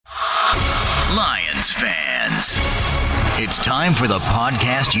Lions fans, it's time for the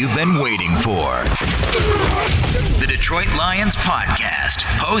podcast you've been waiting for. The Detroit Lions Podcast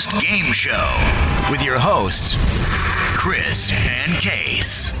post-game show with your hosts, Chris and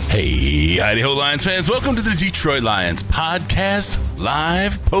Case. Hey, howdy-ho, Lions fans. Welcome to the Detroit Lions Podcast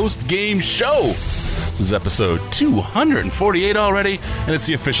live post-game show. This is episode 248 already, and it's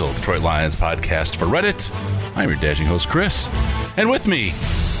the official Detroit Lions podcast for Reddit. I'm your dashing host, Chris, and with me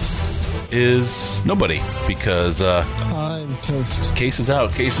is nobody, because I'm toast. Case is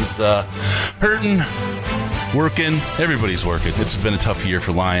out. Case is hurting, working. Everybody's working. It's been a tough year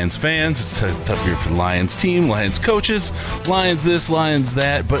for Lions fans. It's a tough year for the Lions team, Lions coaches, Lions this, Lions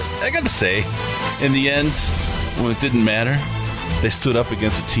that. But I got to say, in the end, when it didn't matter, they stood up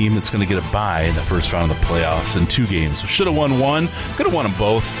against a team that's going to get a bye in the first round of the playoffs in 2 games. Should have won one. Could have won them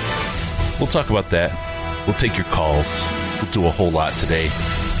both. We'll talk about that. We'll take your calls. We'll do a whole lot today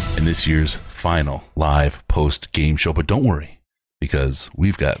in this year's final live post-game show. But don't worry, because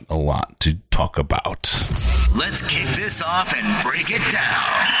we've got a lot to talk about. Let's kick this off and break it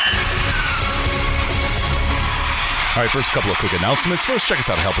down. All right, first couple of quick announcements. First, check us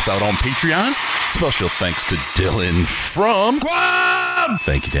out and help us out on Patreon. Special thanks to Dylan from Guam.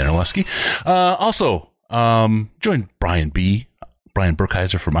 Thank you, Dan Orlowski. Also, join Brian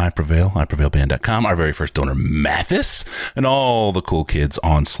Burkheiser from iPrevailBand.com, our very first donor, Mathis, and all the cool kids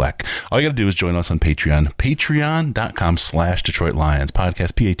on Slack. All you got to do is join us on Patreon, patreon.com/Detroit Lions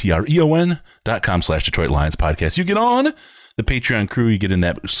Podcast, patreon.com/Detroit Lions Podcast. You get on the Patreon crew, you get in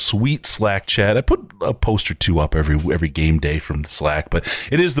that sweet Slack chat. I put a post or 2 up every game day from the Slack, but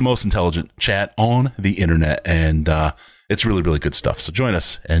it is the most intelligent chat on the internet, and it's really, really good stuff. So join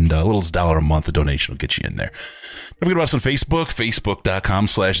us, and a little as $1 a month, a donation will get you in there. Don't forget about us on Facebook,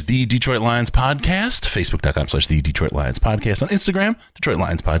 facebook.com/The Detroit Lions Podcast, facebook.com/The Detroit Lions Podcast, on Instagram, Detroit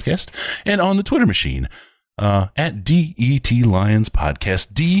Lions Podcast, and on the Twitter machine, at DET Lions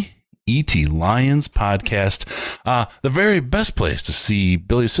Podcast, DET Lions Podcast. The very best place to see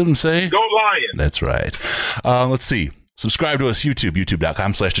Billy Simmons say, "Go Lions!" That's right. Let's see. Subscribe to us,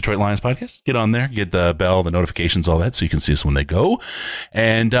 youtube.com/Detroit Lions Podcast. Get on there, get the bell, the notifications, all that, so you can see us when they go.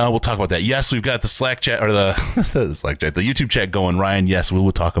 And we'll talk about that. Yes, we've got the Slack chat, or the Slack chat, the YouTube chat going, Ryan. Yes, we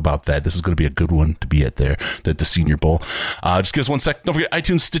will talk about that. This is going to be a good one to be at there, at the Senior Bowl. Just give us 1 sec. Don't forget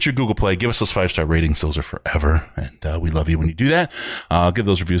iTunes, Stitcher, Google Play. Give us those 5-star ratings. Those are forever. And we love you when you do that. Give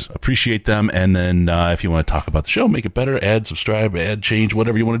those reviews. Appreciate them. And then if you want to talk about the show, make it better, add, subscribe, add, change,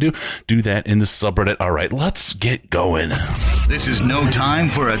 whatever you want to do that in the subreddit. All right, let's get going. This is no time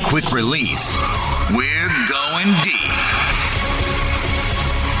for a quick release. We're going deep.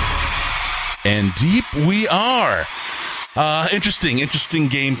 And deep we are. Interesting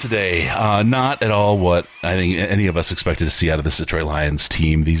game today. Not at all what I think any of us expected to see out of this Detroit Lions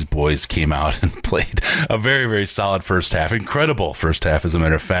team. These boys came out and played a very, very solid first half. Incredible first half, as a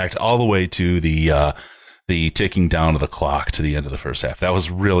matter of fact, all the way to the ticking down of the clock to the end of the first half. That was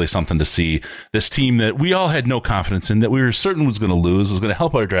really something to see. This team that we all had no confidence in, that we were certain was going to lose, was going to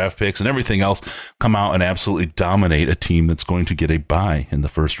help our draft picks and everything else, come out and absolutely dominate a team that's going to get a bye in the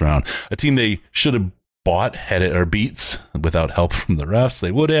first round. A team they should have bought had it or beats without help from the refs.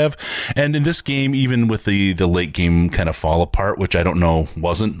 They would have. And in this game, even with the late game kind of fall apart, which I don't know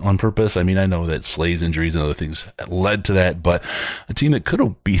wasn't on purpose. I mean, I know that Slay's injuries and other things led to that, but a team that could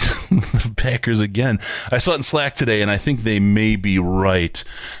have beat the Packers again. I saw it in Slack today, and I think they may be right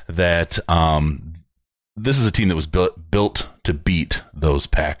that this is a team that was built to beat those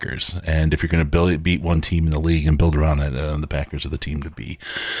Packers. And if you're going to beat one team in the league and build around that, the Packers are the team to be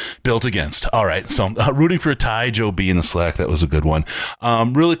built against. All right, so rooting for a tie, Joe B in the Slack. That was a good one.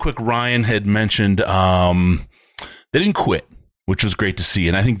 Really quick, Ryan had mentioned they didn't quit, which was great to see.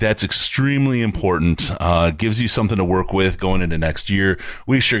 And I think that's extremely important. Gives you something to work with going into next year.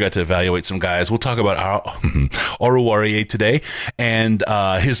 We sure got to evaluate some guys. We'll talk about Oruwariye today and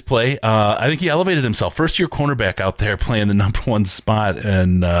his play. I think he elevated himself. First-year cornerback out there playing the number 1 spot,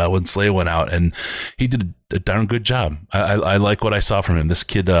 and when Slay went out, and he did a darn good job. I like what I saw from him. This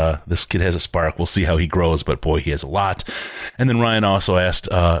kid has a spark. We'll see how he grows, but boy, he has a lot. And then Ryan also asked,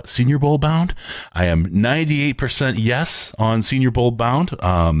 Senior Bowl bound? I am 98% yes on Senior Bowl bound.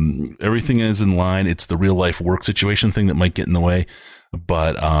 Everything is in line. It's the real life work situation thing that might get in the way,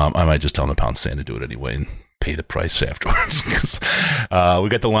 but I might just tell him to pound sand to do it anyway and pay the price afterwards. We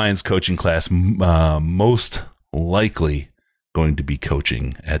got the Lions coaching class most likely going to be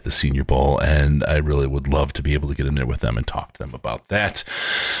coaching at the Senior Bowl, and I really would love to be able to get in there with them and talk to them about that.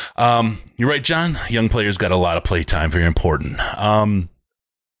 You're right, John. Young players got a lot of play time. Very important.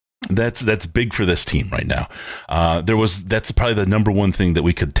 That's big for this team right now. That's probably the number one thing that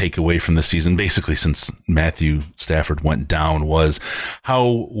we could take away from this season, basically since Matthew Stafford went down, was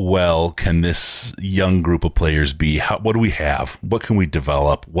how well can this young group of players be? What do we have? What can we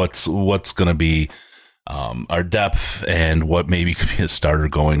develop? What's going to be our depth, and what maybe could be a starter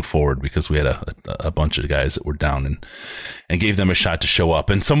going forward, because we had a bunch of guys that were down and gave them a shot to show up,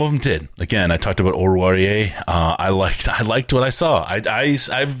 and some of them did. Again, I talked about Oruwariye. I liked what I saw.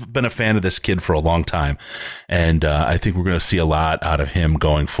 I've been a fan of this kid for a long time, and I think we're going to see a lot out of him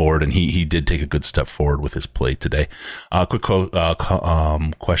going forward, and he did take a good step forward with his play today. Quick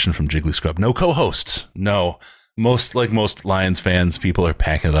question from Jiggly Scrub. No co-hosts. No. Most Lions fans, people are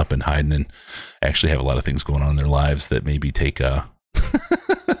packing it up and hiding, and actually have a lot of things going on in their lives that maybe take a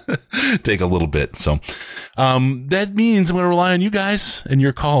little bit. So that means I'm going to rely on you guys and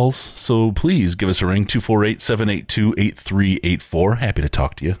your calls. So please give us a ring, 248-782-8384. Happy to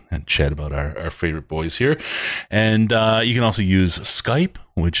talk to you and chat about our favorite boys here. And you can also use Skype,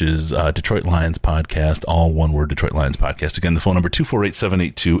 which is Detroit Lions Podcast, all one word, Detroit Lions Podcast. Again, the phone number,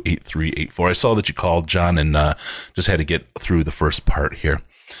 248-782-8384. I saw that you called, John, and just had to get through the first part here.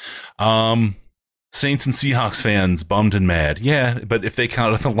 Saints and Seahawks fans bummed and mad. Yeah, but if they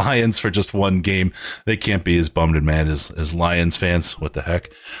counted the Lions for just one game, they can't be as bummed and mad as Lions fans. What the heck?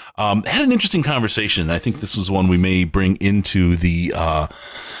 Had an interesting conversation. I think this is one we may bring into the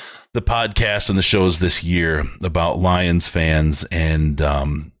podcast and the shows this year about Lions fans, and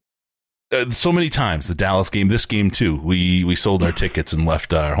so many times the Dallas game, this game too, we sold our tickets and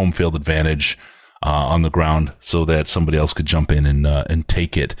left our home field advantage on the ground so that somebody else could jump in and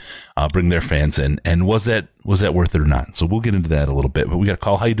take it, bring their fans in. And was that worth it or not? So we'll get into that a little bit. But we got a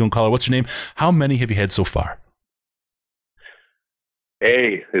call. How you doing, caller? What's your name? How many have you had so far?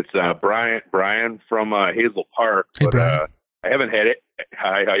 Hey, it's Brian from Hazel Park. Hey, but Brian. I haven't had it.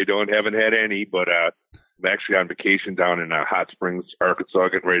 Hi, how you doing? Haven't had any, but I'm actually on vacation down in Hot Springs, Arkansas,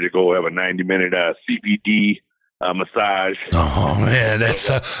 getting ready to go have a 90-minute CBD massage. Oh man, that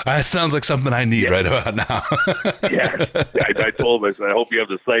sounds like something I need right about now. Yeah, I told him, I said, I hope you have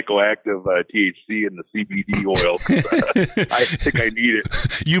the psychoactive THC and the CBD oil. I think I need it.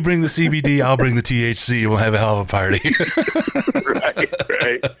 You bring the CBD, I'll bring the THC. We'll have a hell of a party.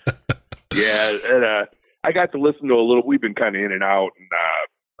 Right. Yeah, and I got to listen to a little. We've been kind of in and out, and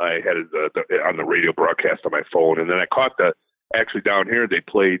I had it on the radio broadcast on my phone, and then I caught actually down here they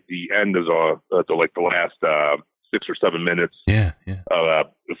played the end of the last 6 or 7 minutes. Yeah.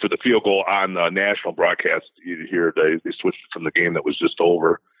 For the field goal on the national broadcast. You hear they switched from the game that was just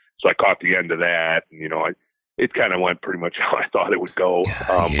over, so I caught the end of that, and it kind of went pretty much how I thought it would go.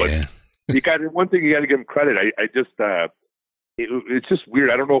 But you got one thing you got to give him credit. I just it's just weird.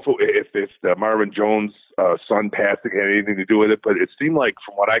 I don't know if the Marvin Jones son passing had anything to do with it, but it seemed like,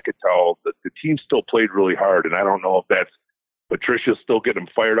 from what I could tell, that the team still played really hard, and I don't know if that's Patricia's still getting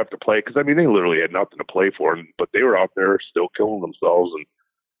them fired up to play, because I mean they literally had nothing to play for, but they were out there still killing themselves, and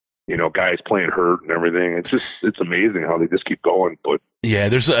guys playing hurt and everything. It's amazing how they just keep going. But yeah,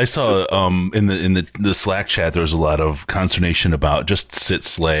 I saw in the Slack chat there was a lot of consternation about just sit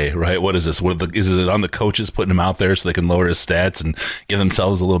Slay, right? What is this? Is it on the coaches putting him out there so they can lower his stats and give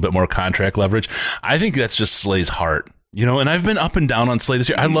themselves a little bit more contract leverage? I think that's just Slay's heart. And I've been up and down on Slay this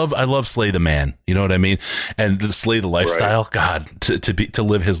year. I love Slay the man. You know what I mean? And the Slay the lifestyle. Right. God, to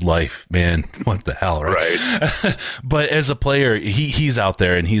live his life, man. What the hell, right? But as a player, he's out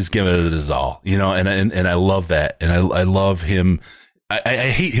there and he's giving it his all. And I love that, and I love him. I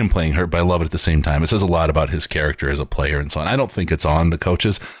hate him playing hurt, but I love it at the same time. It says a lot about his character as a player and so on. I don't think it's on the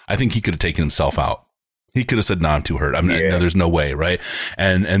coaches. I think he could have taken himself out. He could have said, "No, I'm too hurt. No, there's no way," right?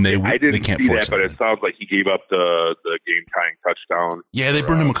 And they can't see force that, but it sounds like he gave up the game tying touchdown. Yeah, they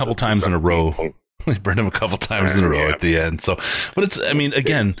burned him a couple times in a row. They burned him a couple times in a row at the end. So, but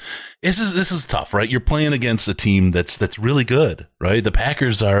again, this is tough, right? You're playing against a team that's really good, right? The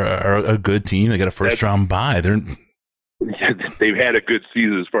Packers are a good team. They got a first round bye. They've had a good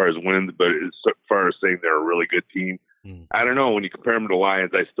season as far as wins, but as far as saying they're a really good team, I don't know. When you compare them to the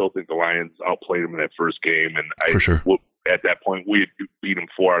Lions, I still think the Lions outplayed them in that first game, and for sure. At that point we had beat them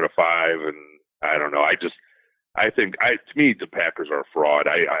 4 out of 5, and I don't know. I think to me the Packers are a fraud.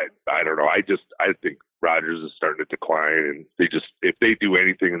 I don't know. I think Rodgers is starting to decline, and if they do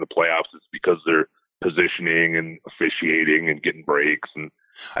anything in the playoffs, it's because they're positioning and officiating and getting breaks, and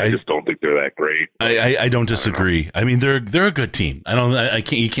I just don't think they're that great. I don't disagree. I mean, they're a good team.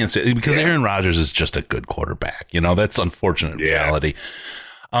 You can't say, because Aaron Rodgers is just a good quarterback. That's unfortunate reality.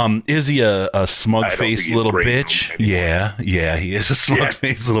 Is he a smug-faced little bitch? Yeah, he is a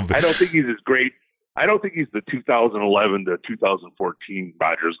smug-faced little bitch. I don't think he's as great I don't think he's the 2011 to 2014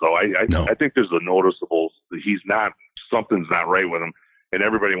 Rodgers, though. No. I think there's a noticeable he's not something's not right with him, and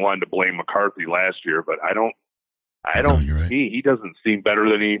everybody wanted to blame McCarthy last year, but I don't. No, you're right. He doesn't seem better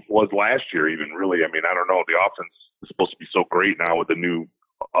than he was last year, even really. I mean, I don't know. The offense is supposed to be so great now with the new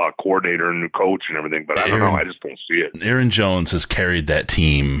coordinator and new coach and everything, but I don't know. I just don't see it. Aaron Jones has carried that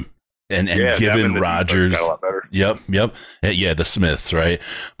team. And given Rodgers, yep, the Smiths, right?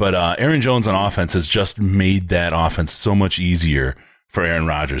 But Aaron Jones on offense has just made that offense so much easier for Aaron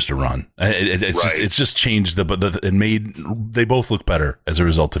Rodgers to run. It's just changed it made they both look better as a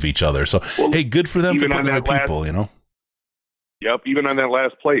result of each other. So hey, good for them for putting the right people, you know. Yep, even on that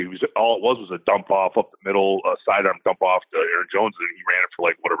last play, all it was a dump off up the middle, sidearm dump off to Aaron Jones, and he ran it for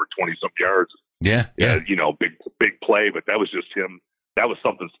like whatever 20-some yards. Yeah, you know, big play, but that was just him. That was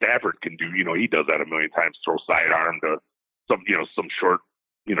something Stafford can do. You know, he does that a million times, throw sidearm to some short,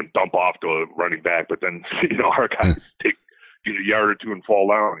 dump off to a running back. But then, our guys take a yard or two and fall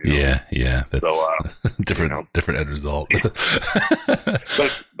down. Yeah. That's so, different end result.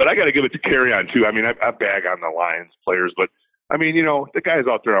 but I got to give it to Kerryon too. I mean, I bag on the Lions players, but I mean, the guy's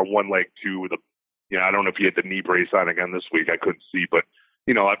out there on one leg too with I don't know if he had the knee brace on again this week. I couldn't see, but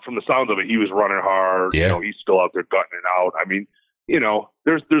from the sounds of it, he was running hard. Yeah. He's still out there gutting it out. I mean,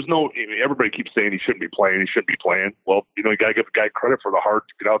 there's no. Everybody keeps saying he shouldn't be playing. He shouldn't be playing. Well, you got to give the guy credit for the heart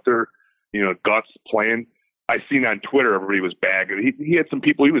to get out there. Guts playing. I seen on Twitter everybody was bagging. He had some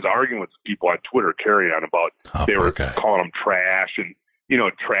people. He was arguing with people on Twitter, Kerryon, about they were calling him trash and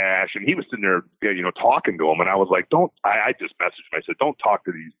trash. And he was sitting there, talking to him. And I was like, I just messaged him. I said, don't talk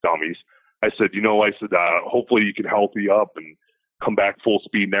to these dummies. I said, hopefully you can healthy up and come back full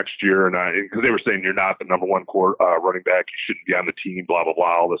speed next year. And because they were saying you're not the number one running back, you shouldn't be on the team, blah, blah,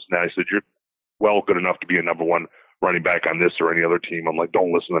 blah, all this and that. I said, you're well good enough to be a number one running back on this or any other team. I'm like,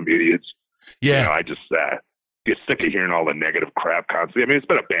 don't listen to them idiots. Yeah. I just get sick of hearing all the negative crap constantly. I mean, it's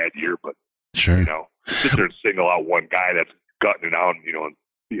been a bad year, but sure, sit there and single out one guy that's gutting it out,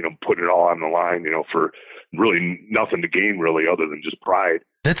 and putting it all on the line, for really nothing to gain really other than just pride.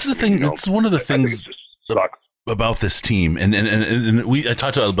 That's the thing. That's one of the things just sucks about this team, and I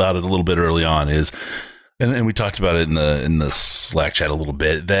talked about it a little bit early on, and we talked about it in the Slack chat a little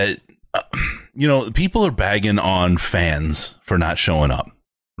bit, that people are bagging on fans for not showing up,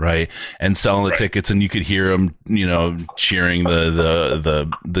 right, and selling the tickets, and you could hear them cheering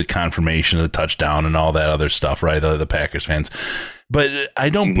the confirmation of the touchdown and all that other stuff, right, the Packers fans. But I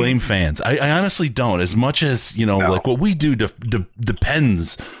don't blame fans. I honestly don't, as much as like what we do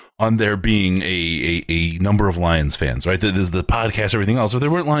depends on there being a number of Lions fans, right? There's the podcast, everything else. If there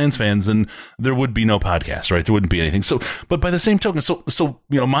weren't Lions fans, then there would be no podcast, right? There wouldn't be anything. So, but by the same token, so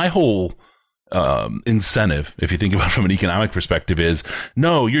my whole incentive, if you think about it from an economic perspective, is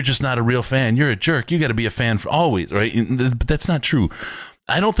no, you're just not a real fan. You're a jerk. You got to be a fan for always, right? But that's not true.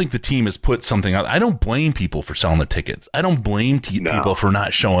 I don't think the team has put something out. I don't blame people for selling the tickets. I don't blame people for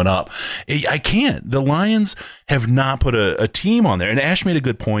not showing up. I can't. The Lions have not put a team on there. And Ash made a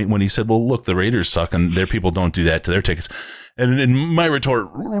good point when he said, well, look, the Raiders suck and their people don't do that to their tickets. And my retort,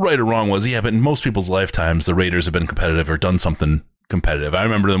 right or wrong, was, yeah, but in most people's lifetimes, the Raiders have been competitive or done something competitive. I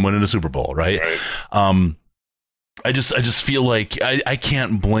remember them winning a Super Bowl, right? I just feel like I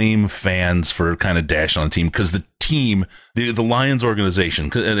can't blame fans for kind of dashing on the team, because the team, the Lions organization,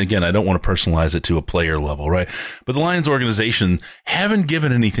 and again, I don't want to personalize it to a player level, right? But the Lions organization haven't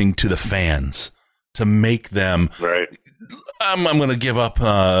given anything to the fans to make them, right. I'm going to give up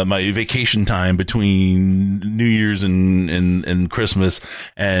my vacation time between New Year's and Christmas,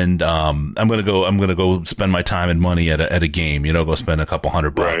 and I'm going to go spend my time and money at a game. Go spend a couple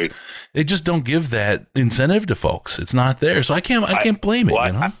 $100. Right. They just don't give that incentive to folks. It's not there, so I can't blame it.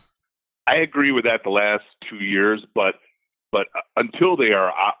 I agree with that the last 2 years, but until they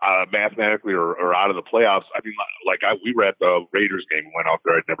are mathematically or out of the playoffs, I mean, we were at the Raiders game and went out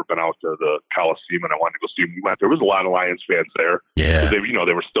there. I'd never been out to the Coliseum, and I wanted to go see them. We went. There was a lot of Lions fans there. Yeah, they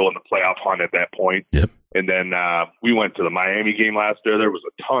were still in the playoff hunt at that point. Yep. And then we went to the Miami game last year. There was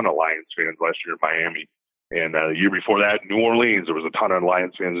a ton of Lions fans last year in Miami, and the year before that, New Orleans. There was a ton of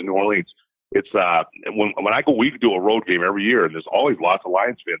Lions fans in New Orleans. It's when I go, we do a road game every year, and there's always lots of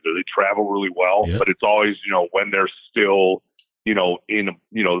Lions fans there. They travel really well, but it's always when they're still in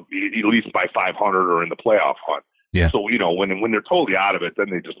at least by 500 or in the playoff hunt. Yeah. So when they're totally out of it, then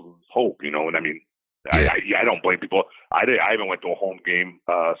they just lose hope. And I mean, I don't blame people. I haven't went to a home game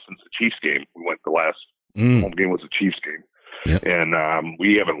since the Chiefs game. We went the last home game was the Chiefs game, and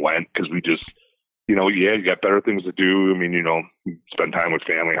we haven't went because we just. you know, yeah, you got better things to do. I mean, you know, spend time with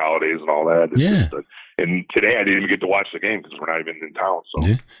family, holidays, and all that. And today I didn't even get to watch the game because we're not even in town.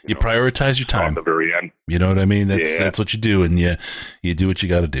 So you prioritize your time at the very end. You know what I mean? That's what you do, and you do what you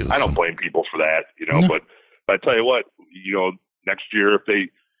got to do. I don't blame people for that, you know. But I tell you what, you know, next year if they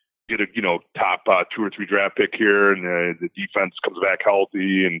get a top 2 or 3 draft pick here, and the defense comes back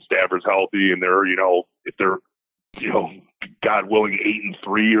healthy, and Stafford's healthy, and they're if they're God willing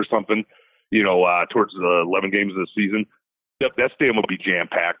 8-3 or something, towards the 11 games of the season, that stadium will be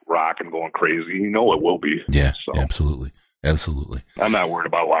jam-packed, rocking, going crazy. You know it will be. Yeah, so, absolutely. I'm not worried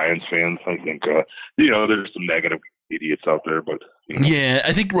about Lions fans. I think, there's some negative idiots out there, but yeah,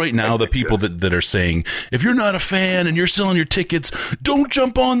 I think right now the people that are saying, if you're not a fan and you're selling your tickets, don't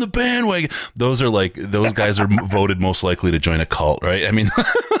jump on the bandwagon. Those guys are voted most likely to join a cult, right? I mean,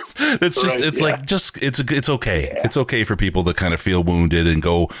 it's okay. Yeah. It's okay for people to kind of feel wounded and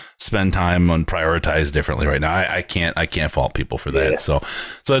go spend time and prioritize differently right now. I can't fault people for that. Yeah. So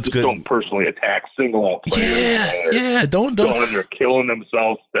it's good. Don't personally attack single players. Yeah. Don't. When they're killing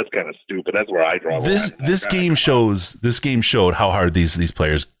themselves, that's kind of stupid. That's where I draw the line. This game showed how hard these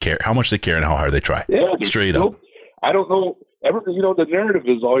players care, how much they care, and how hard they try. Yeah, straight up. I don't know. The narrative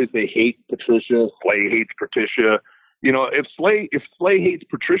is always they hate Patricia. Slay hates Patricia. If Slay hates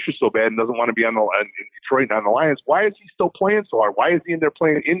Patricia so bad and doesn't want to be in Detroit and on the Lions, why is he still playing so hard? Why is he in there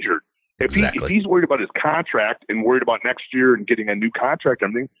playing injured? If he's worried about his contract and worried about next year and getting a new contract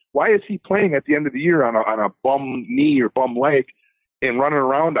and everything, why is he playing at the end of the year on a bum knee or bum leg and running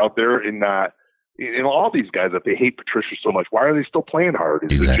around out there and all these guys that they hate Patricia so much? Why are they still playing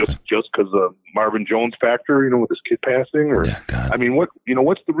hard? Is it just because of Marvin Jones factor, with his kid passing? Or I mean,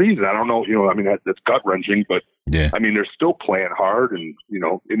 what's the reason? I don't know. I mean, that's gut wrenching, but I mean, they're still playing hard, and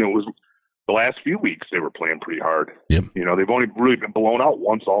and it was the last few weeks they were playing pretty hard. Yep. They've only really been blown out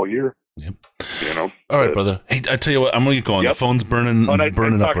once all year. Yep. All right, brother. Hey, I tell you what, I'm gonna get going. Yep. The phone's burning up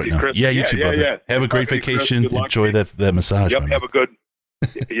right now. Chris. Yeah, you too, brother. Yeah. Have a great vacation. Enjoy that massage. Yep. Have a good.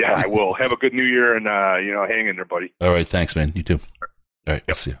 Yeah, I will. Have a good New Year, and hang in there, buddy. All right, thanks, man. You too. All right,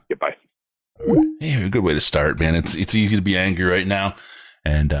 I'll see you. Goodbye. Hey, a good way to start, man. It's easy to be angry right now,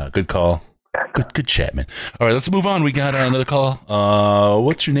 and good call. Good chat, man. All right, let's move on. We got another call.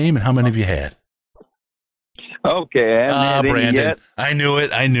 What's your name and how many have you had? Okay, I haven't had Brandon. any yet. I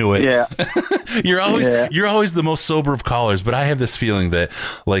knew it. Yeah. You're always the most sober of callers, but I have this feeling that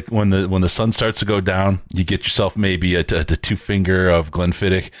like when the sun starts to go down, you get yourself maybe a 2-finger of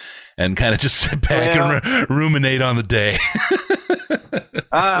Glenfiddich and kind of just sit back and ruminate on the day.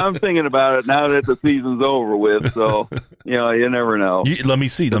 I'm thinking about it now that the season's over with, so you never know. Let me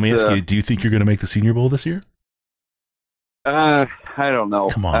ask you, do you think you're going to make the Senior Bowl this year? I don't know.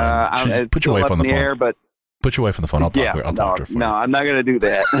 Come on, put your wife on the phone. Put your wife on the phone. I'll talk to her for you. No, I'm not going to do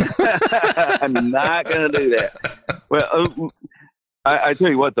that. I'm not going to do that. Well, I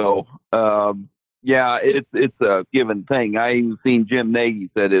tell you what, though. It's a given thing. I even seen Jim Nagy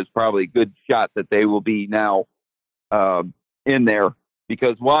said it's probably a good shot that they will be now in there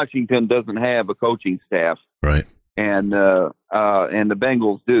because Washington doesn't have a coaching staff, right? And the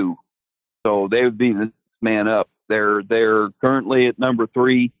Bengals do, so they would be the man up. They're currently at number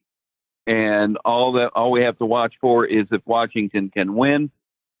 3. And all we have to watch for is if Washington can win.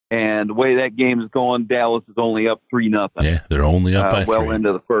 And the way that game is going, Dallas is only up 3-0. Yeah, they're only up by 3.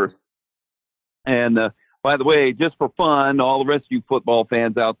 Into the first. And by the way, just for fun, all the rest of you football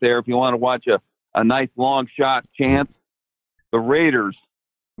fans out there, if you want to watch a nice long shot chance, the Raiders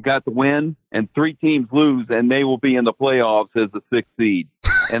got the win, and 3 teams lose, and they will be in the playoffs as the 6th seed.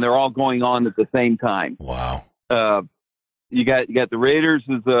 And they're all going on at the same time. Wow. You got the Raiders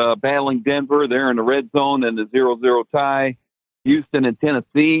is battling Denver. They're in the red zone and the 0-0 tie. Houston and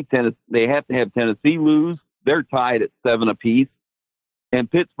Tennessee. They have to have Tennessee lose. They're tied at 7 apiece.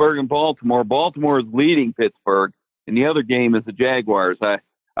 And Pittsburgh and Baltimore. Baltimore is leading Pittsburgh, and the other game is the Jaguars.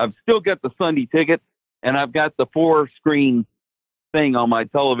 I've still got the Sunday ticket, and I've got the 4-screen thing on my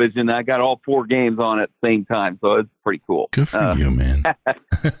television. I got all 4 games on at the same time, so it's pretty cool. Good for you, man.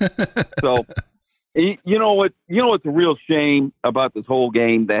 So. You know what's a real shame about this whole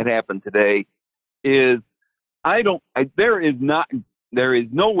game that happened today is there is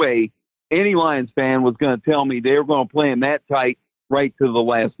no way any Lions fan was going to tell me they were going to play them that tight right to the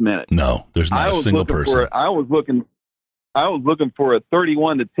last minute. No, there's not a single person. I was looking for a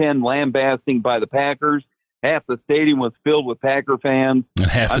 31-10 lambasting by the Packers. Half the stadium was filled with Packer fans, and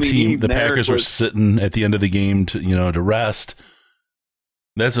half the team, the Packers were sitting at the end of the game to rest.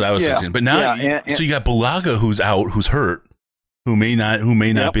 That's what I was thinking. But now, so you got Bulaga who's out, who's hurt. who may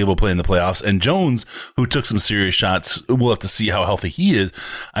not be able to play in the playoffs, and Jones, who took some serious shots. We'll have to see how healthy he is.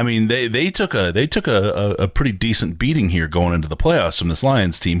 I mean, they took a pretty decent beating here going into the playoffs from this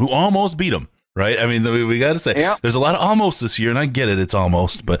Lions team, who almost beat them. Right? I mean, we got to say, there's a lot of almost this year, and I get it. It's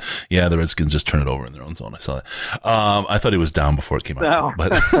almost, but yeah, the Redskins just turn it over in their own zone. I saw that. I thought he was down before it came out,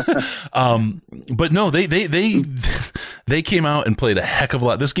 but no, they came out and played a heck of a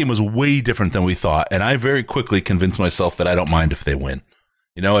lot. This game was way different than we thought, and I very quickly convinced myself that I don't mind if they win.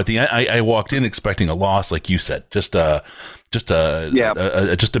 You know, at the end, I walked in expecting a loss, like you said, just a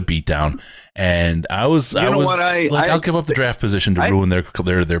beat down, and I'll give up the draft position to ruin their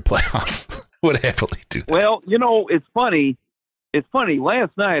playoffs. Would happily do that. Well, you know, it's funny.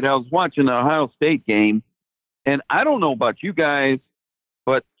 Last night I was watching the Ohio State game, and I don't know about you guys,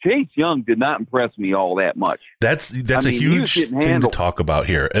 but Chase Young did not impress me all that much. That's a huge thing to talk about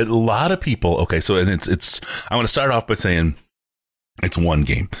here. A lot of people. Okay, so and it's. I want to start off by saying it's one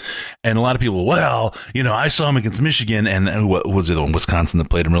game, and a lot of people. Well, you know, I saw him against Michigan, and what was the other one? Wisconsin that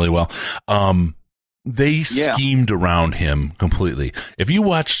played him really well. They schemed around him completely. If you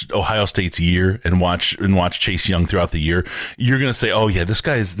watch Ohio State's year and watch Chase Young throughout the year, you're going to say, "Oh yeah, this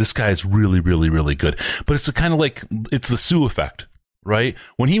guy's really, really, really good." But it's kind of like it's the Sue effect, right?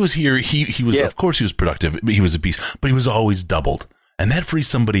 When he was here, he was of course he was productive, but he was a beast. But he was always doubled, and that frees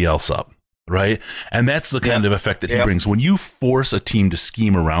somebody else up. Right. And that's the kind of effect that he brings. When you force a team to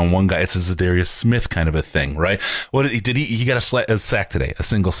scheme around one guy, it's a Zadarius Smith kind of a thing. Right. What did he got a sack today, a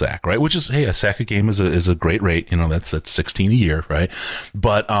single sack. Right. Which is, hey, a sack a game is a great rate. You know, that's 16 a year. Right.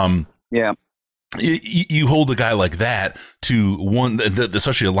 But, you hold a guy like that to one,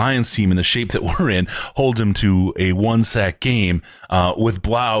 especially a Lions team in the shape that we're in, holds him to a one sack game, with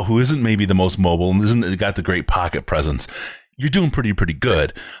Blau, who isn't maybe the most mobile and isn't got the great pocket presence. You're doing pretty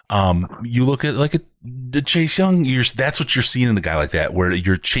good. You look at like a Chase Young, that's what you're seeing in a guy like that, where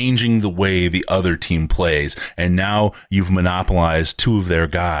you're changing the way the other team plays. And now you've monopolized two of their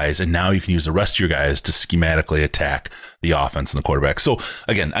guys, and now you can use the rest of your guys to schematically attack the offense and the quarterback. So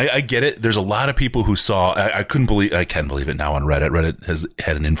again, I get it. There's a lot of people who saw, I can believe it now on Reddit. Reddit has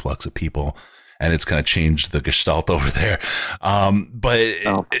had an influx of people, and it's kind of changed the gestalt over there.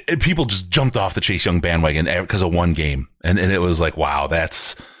 But people just jumped off the Chase Young bandwagon because of one game. And it was like, wow, that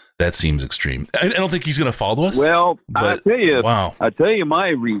seems extreme. I don't think he's going to follow us. Well, I'll tell you my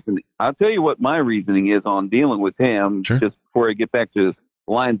reasoning. I'll tell you what my reasoning is on dealing with him, just before I get back to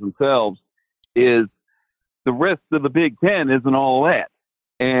the Lions themselves, is the rest of the Big Ten isn't all that.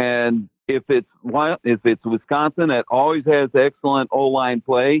 And if it's Wisconsin that always has excellent O-line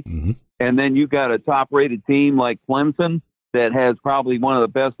play, and then you got a top-rated team like Clemson that has probably one of the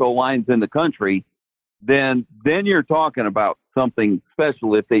best O-lines in the country, then you're talking about something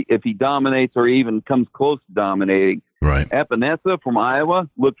special if he dominates or even comes close to dominating. Right. Epinesa from Iowa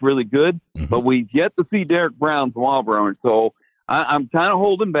looked really good, but we've yet to see Derek Brown from Auburn. So I'm kind of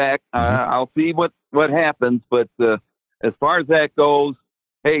holding back. I'll see what happens, but as far as that goes,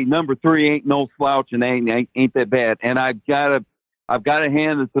 hey, number 3 ain't no slouch and ain't that bad. And I've got to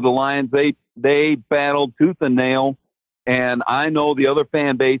hand it to the Lions. They battled tooth and nail, and I know the other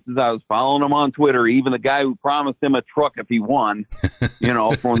fan bases. I was following them on Twitter, even the guy who promised him a truck if he won,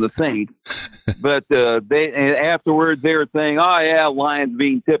 from the Saints. But afterwards they were saying, "Oh yeah, Lions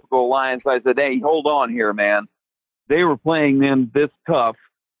being typical Lions." I said, "Hey, hold on here, man. They were playing them this tough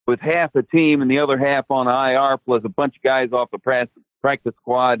with half a team and the other half on IR, plus a bunch of guys off the practice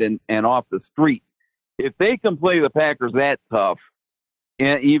squad and off the street. If they can play the Packers that tough,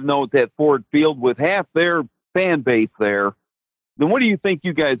 and even though it's at Ford Field with half their fan base there, then what do you think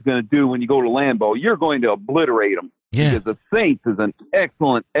you guys are going to do when you go to Lambeau? You're going to obliterate them. Yeah. Because the Saints is an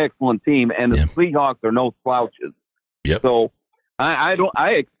excellent, excellent team, and the Seahawks are no slouches. Yep. So I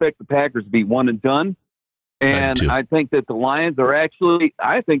expect the Packers to be one and done, and I think that the Lions are actually.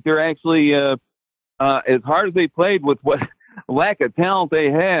 I think they're actually as hard as they played with what lack of talent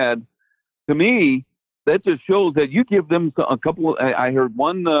they had. To me, that just shows that you give them a couple. I heard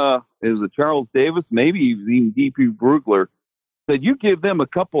one is a Charles Davis, maybe even D.P. Brugler, said you give them a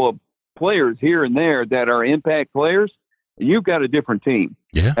couple of players here and there that are impact players, and you've got a different team.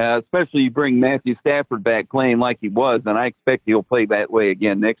 Yeah. Especially you bring Matthew Stafford back playing like he was, and I expect he'll play that way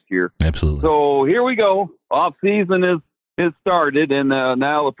again next year. Absolutely. So here we go. Off season is started, and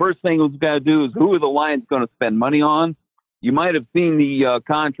now the first thing we've got to do is who are the Lions going to spend money on? You might have seen the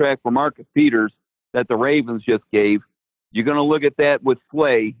contract for Marcus Peters that the Ravens just gave. You're going to look at that with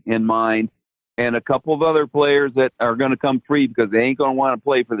Slay in mind and a couple of other players that are going to come free because they ain't going to want to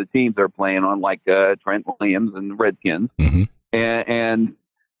play for the teams they're playing on, like Trent Williams and the Redskins. And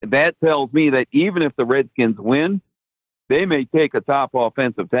that tells me that even if the Redskins win, they may take a top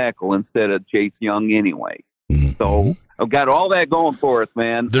offensive tackle instead of Chase Young anyway. Mm-hmm. So I've got all that going for us,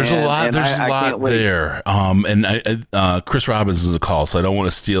 man. There's a lot there. And Chris Robbins is in the call, so I don't want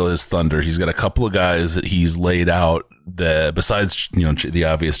to steal his thunder. He's got a couple of guys that he's laid out that, besides the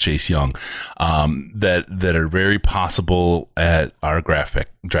obvious Chase Young, that are very possible at our draft pick.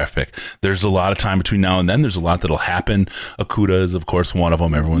 There's a lot of time between now and then. There's a lot that'll happen. Okudah is, of course, one of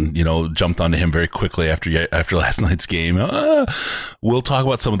them. Everyone jumped onto him very quickly after last night's game. We'll talk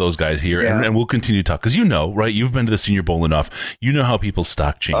about some of those guys here, and we'll continue to talk because right? You've been to the Senior Bowl enough. You know how people's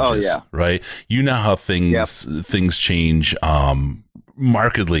stock changes, right? You know how things change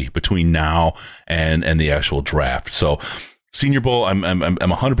markedly between now and the actual draft. So Senior Bowl, I'm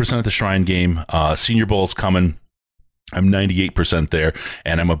 100% at the Shrine game. Senior Bowl's coming. I'm 98% there,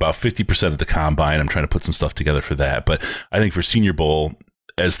 and I'm about 50% at the Combine. I'm trying to put some stuff together for that. But I think for Senior Bowl,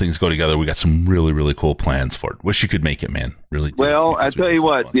 as things go together, we got some really, really cool plans for it. Wish you could make it, man. Really. Well, I tell you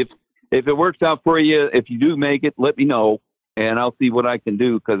what, if it works out for you, if you do make it, let me know, and I'll see what I can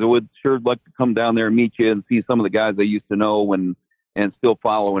do, because I would sure like to come down there and meet you and see some of the guys I used to know and still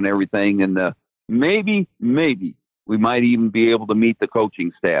follow and everything. And maybe we might even be able to meet the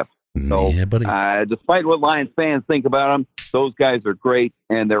coaching staff. So, yeah, buddy. Despite what Lions fans think about them, those guys are great,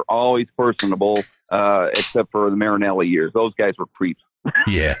 and they're always personable, except for the Marinelli years. Those guys were creeps.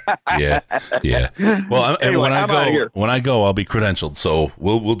 Yeah. Well, anyway, when I go, I'll be credentialed, so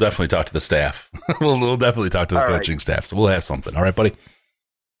we'll definitely talk to the staff. we'll definitely talk to the coaching staff. So we'll have something. All right, buddy.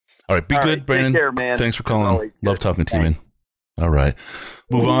 All right, be good, right, Brandon. Take care, man. Thanks for calling. Love talking to you, man. All right,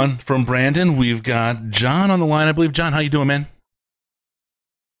 move on from Brandon. We've got John on the line, I believe. John, how you doing, man?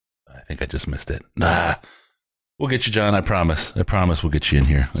 I think I just missed it. We'll get you, John. I promise we'll get you in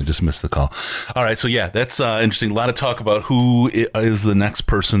here. I just missed the call. All right. So, yeah, that's interesting. A lot of talk about who is the next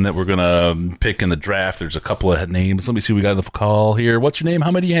person that we're going to pick in the draft. There's a couple of names. Let me see. We got the call here. What's your name?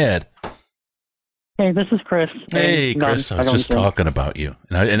 How many you had? Hey, this is Chris. Hey, Chris. I was just talking about you.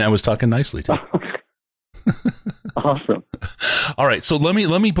 And I was talking nicely, too. Awesome. All right. So let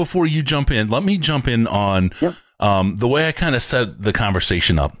me, before you jump in, let me jump in on the way I kind of set the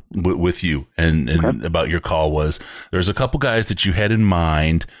conversation up with you and about your call was there's a couple guys that you had in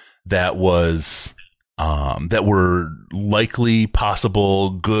mind that was that were likely possible,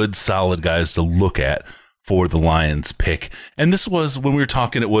 good, solid guys to look at for the Lions pick. And this was, when we were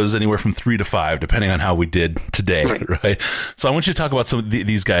talking, it was anywhere from 3 to 5, depending on how we did today, right? So I want you to talk about some of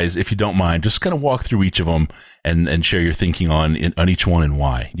these guys, if you don't mind. Just kind of walk through each of them and share your thinking on each one and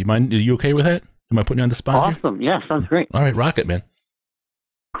why. Do you mind? Are you okay with that? Am I putting you on the spot? Awesome. Here? Yeah, sounds great. All right, rock it, man.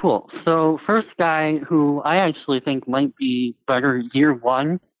 Cool. So first guy who I actually think might be better year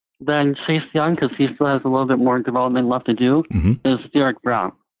one than Chase Young, because he still has a little bit more development left to do, is Derek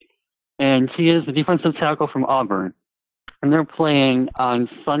Brown. And he is the defensive tackle from Auburn. And they're playing on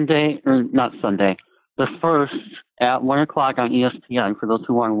Sunday, or not Sunday, the 1st at 1 o'clock on ESPN for those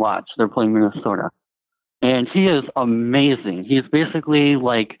who want to watch. They're playing Minnesota. And he is amazing. He's basically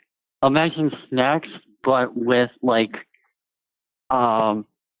like, imagine Snacks, but with like a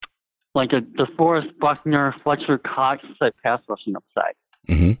DeForest Buckner, Fletcher Cox type pass rushing upside.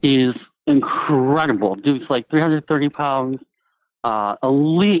 He's incredible. Dude's like 330 pounds.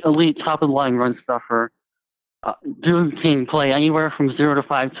 Elite top of the line run stuffer. Dude can play anywhere from 0 to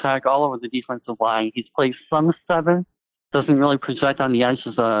 5 tech all over the defensive line. He's played some 7. Doesn't really project on the edge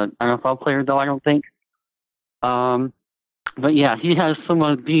as an NFL player, though, I don't think. But yeah, he has some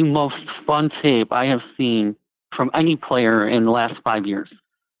of the most fun tape I have seen from any player in the last 5 years.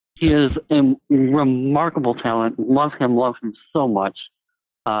 He is a remarkable talent. Love him so much.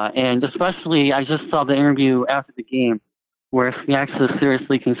 And especially, I just saw the interview after the game where Snacks is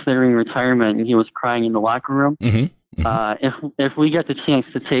seriously considering retirement, and he was crying in the locker room. If we get the chance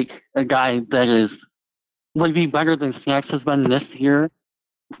to take a guy that would be better than Snacks has been this year,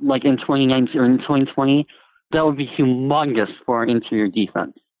 like in 2019 or in 2020, that would be humongous for our interior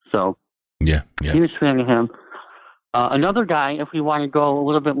defense. So, huge fan of him. Another guy, if we want to go a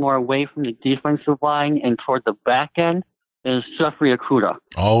little bit more away from the defensive line and toward the back end, is Jeffrey Okudah.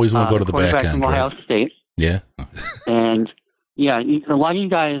 Always want to go to the back end. From Ohio State. Yeah. And a lot of you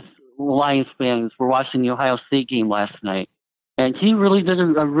guys, Lions fans, were watching the Ohio State game last night, and he really did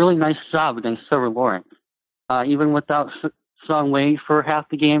a really nice job against Trevor Lawrence. Even without Sean Wade for half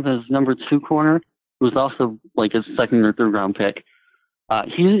the game, his number 2 corner, who was also like his 2nd or 3rd round pick.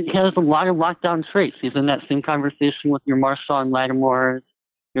 He has a lot of lockdown traits. He's in that same conversation with your Marshawn Lattimores,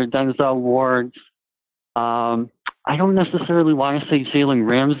 your Denzel Wards. I don't necessarily want to say Jalen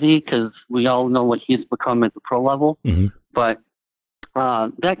Ramsey, because we all know what he's become at the pro level. But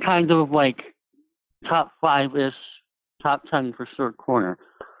that kind of like top 5-ish top 10 for sure corner.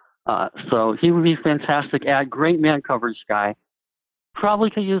 So he would be fantastic ad, great man coverage guy. Probably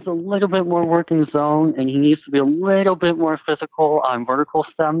could use a little bit more work in zone, and he needs to be a little bit more physical on vertical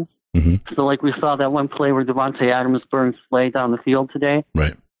stems. Mm-hmm. So like we saw that one play where Devontae Adams burned Slay down the field today.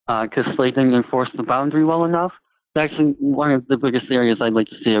 Right. Because Slay didn't enforce the boundary well enough. It's actually one of the biggest areas I'd like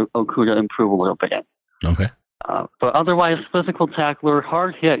to see Okudah improve a little bit in. Okay. But otherwise, physical tackler,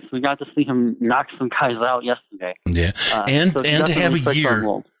 hard hits. We got to see him knock some guys out yesterday. Yeah, and to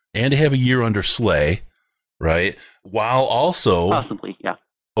have a year under Slay, right? While also possibly, yeah,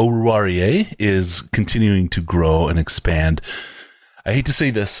 Oruwariye is continuing to grow and expand. I hate to say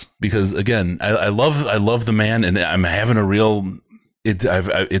this because again, I love the man, and I'm having a real.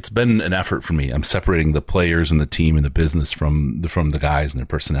 It's been an effort for me. I'm separating the players and the team and the business from the guys and their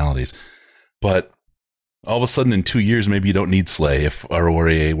personalities, but. All of a sudden, in 2 years, maybe you don't need Slay if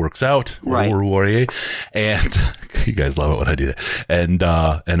Oruwariye works out, right? Oruwariye, and you guys love it when I do that, and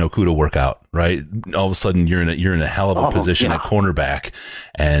Okudah work out, right? All of a sudden, you're in a hell of a position at cornerback,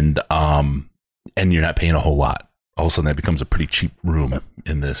 and you're not paying a whole lot. All of a sudden, that becomes a pretty cheap room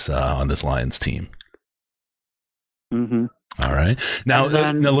in this on this Lions team. Mm-hmm. All right, now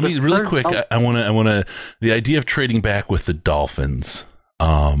let me really quick. I want to the idea of trading back with the Dolphins.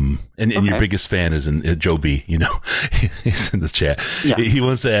 And your biggest fan is Joe B, he's in the chat. Yeah. He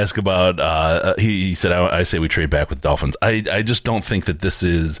wants to ask about, he said, I say we trade back with Dolphins. I just don't think that this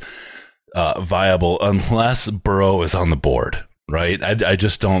is, viable unless Burrow is on the board, right? I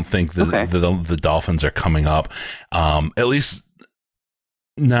just don't think that the Dolphins are coming up, at least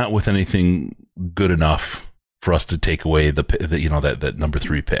not with anything good enough for us to take away that number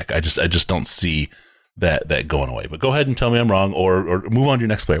 3 pick. I just don't see that going away. But go ahead and tell me I'm wrong, or move on to your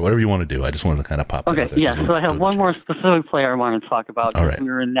next player, whatever you want to do. I just wanted to kind of pop. Okay, yeah. So I have one more specific player I want to talk about. All right. We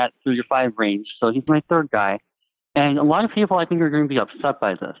were in that 3 to 5 range, so he's my third guy. And a lot of people, I think, are going to be upset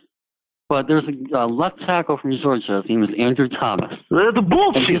by this. But there's a left tackle from Georgia. His name is Andrew Thomas. The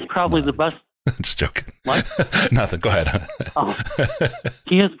bullshit. And he's probably the best. Just joking. What? Nothing. Go ahead.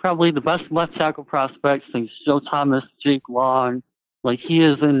 He is probably the best left tackle prospect since Joe Thomas, Jake Long. Like, he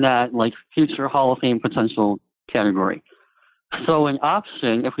is in that, future Hall of Fame potential category. So an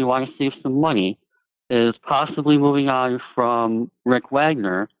option, if we want to save some money, is possibly moving on from Rick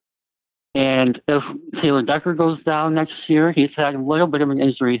Wagner. And if Taylor Decker goes down next year, he's had a little bit of an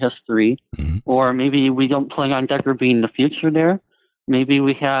injury history. Mm-hmm. Or maybe we don't plan on Decker being the future there. Maybe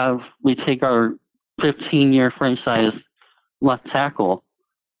we take our 15-year franchise left tackle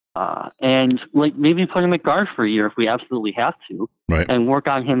and maybe put him at guard for a year if we absolutely have to, right? And work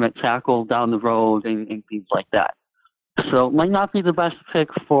on him at tackle down the road and things like that. So it might not be the best pick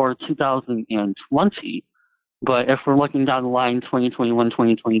for 2020, but if we're looking down the line 2021,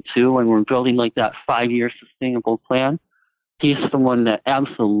 2022, and we're building that 5-year sustainable plan, he's someone that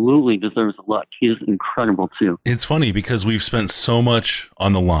absolutely deserves a look. He's incredible too. It's funny because we've spent so much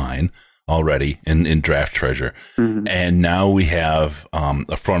on the line already in draft treasure. Mm-hmm. And now we have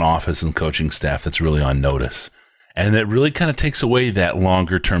a front office and coaching staff that's really on notice. And that really kind of takes away that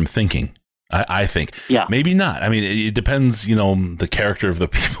longer term thinking, I think. Yeah. Maybe not. I mean, it depends, the character of the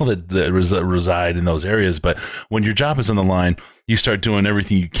people that reside in those areas. But when your job is on the line, you start doing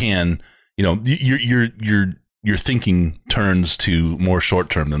everything you can. Your thinking turns to more short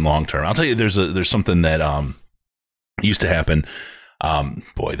term than long term. I'll tell you, there's something that used to happen.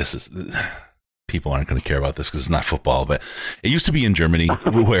 People aren't going to care about this because it's not football, but it used to be in Germany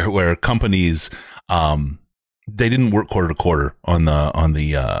where companies, they didn't work quarter to quarter on the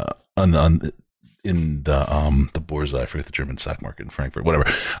Börse. I forget the German stock market in Frankfurt, whatever.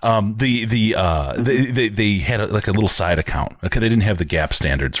 They had a little side account. Okay. They didn't have the GAAP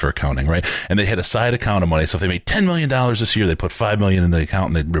standards for accounting, right? And they had a side account of money. So if they made $10 million this year, they put $5 million in the account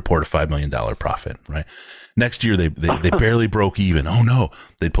and they'd report a $5 million profit, right? Next year, they barely broke even. Oh no,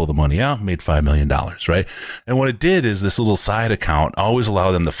 they'd pull the money out, made $5 million, right? And what it did is this little side account always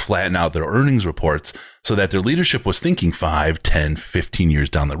allowed them to flatten out their earnings reports so that their leadership was thinking 5, 10, 15 years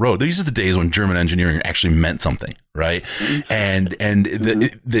down the road. These are the days when German engineering actually meant something, right? And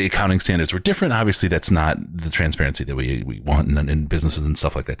the accounting standards were different. Obviously, that's not the transparency that we want in businesses and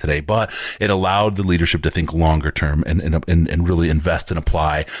stuff like that today, but it allowed the leadership to think longer term and really invest and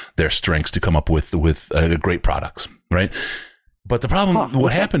apply their strengths to come up with great products, right? But the problem,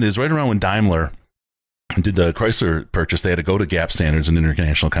 what happened is right around when Daimler did the Chrysler purchase, they had to go to GAAP standards and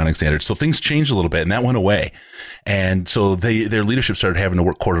international accounting standards. So things changed a little bit, and that went away. And so their leadership started having to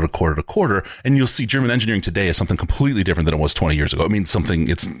work quarter to quarter to quarter. And you'll see German engineering today is something completely different than it was 20 years ago. I mean, something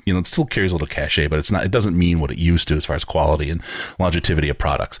it still carries a little cachet, but it doesn't mean what it used to as far as quality and longevity of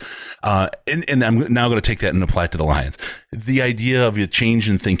products. And I'm now going to take that and apply it to the Lions. The idea of a change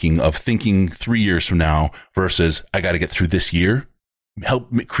in thinking 3 years from now versus I got to get through this year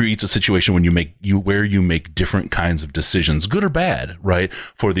creates a situation when you make different kinds of decisions, good or bad, right,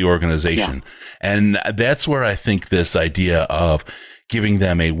 for the organization. Yeah. And that's where I think this idea of giving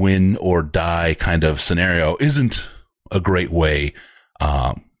them a win or die kind of scenario isn't a great way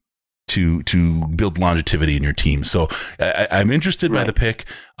to build longevity in your team. So I'm interested by the pick.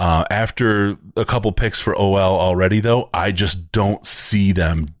 After a couple picks for OL already, though, I just don't see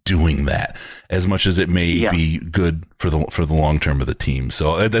them doing that as much as it may be good for the long term of the team.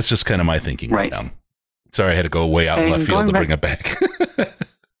 So that's just kind of my thinking right now. Sorry, I had to go way out in left field to bring it back.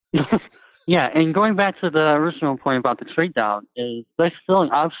 Yeah, and going back to the original point about the trade down, is that's still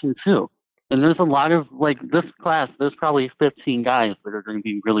an option too. And there's a lot of, like, this class, there's probably 15 guys that are going to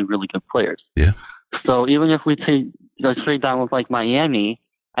be really, really good players. Yeah. So even if we take a trade down with, like, Miami,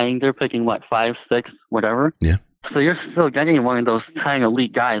 I think they're picking, 5, 6, whatever. Yeah. So you're still getting one of those kind of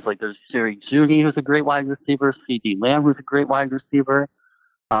elite guys. Like, there's Jerry Jeudy, who's a great wide receiver, C.D. Lamb, who's a great wide receiver,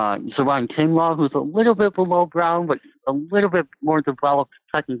 Javon Kinlaw, who's a little bit below Brown, but a little bit more developed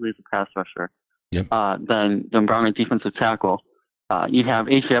technically as a pass rusher than Brown at defensive tackle. You have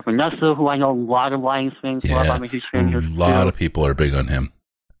A.J. Epinesa, who I know a lot of Lions fans love. I'm a huge fan here. A lot of people are big on him.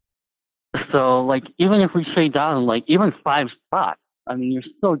 So, even if we trade down, even 5 spots, I mean, you're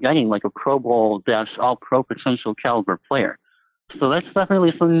still getting, a Pro Bowl / all-pro potential caliber player. So that's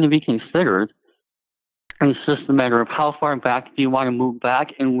definitely something to be considered. And it's just a matter of how far back do you want to move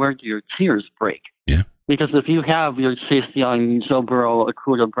back and where do your tiers break? Yeah. Because if you have your Chase Young, Joe Burrow,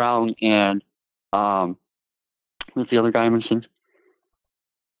 Akuta Brown, and who's the other guy I mentioned?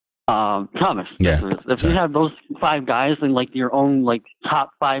 Thomas. Yeah. If you have those 5 guys in your own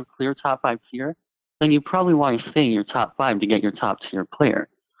top 5 tier, then you probably want to stay in your top 5 to get your top tier player.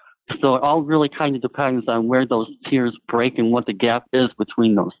 So it all really kind of depends on where those tiers break and what the gap is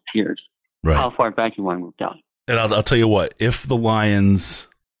between those tiers. Right. How far back you want to move down. And I'll tell you what, if the Lions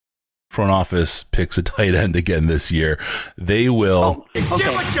front office picks a tight end again this year, they will. Get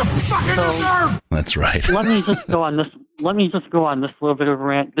what you fucking deserve. That's right. Let me just go on this little bit of a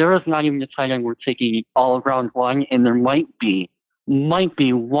rant. There is not even a tight end we're taking all of round 1, and there might be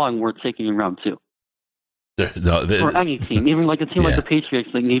one we're taking in round 2. For any team, even a team like the Patriots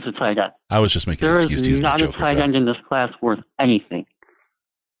that needs a tight end. I was just making an excuse to use my Joker. There is not a tight end in this class worth anything.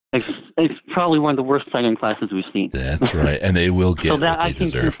 It's probably one of the worst tight end classes we've seen. That's right, and they will get what they deserve. So that I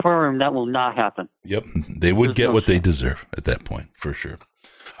can confirm that will not happen. Yep, they would get what they deserve at that point for sure.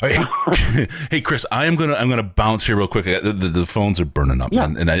 All right, hey Chris, I'm gonna bounce here real quick. The phones are burning up,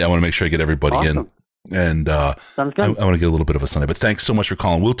 and I want to make sure I get everybody in. And I want to get a little bit of a Sunday, but thanks so much for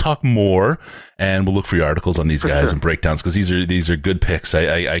calling. We'll talk more, and we'll look for your articles on these guys and breakdowns, because these are good picks.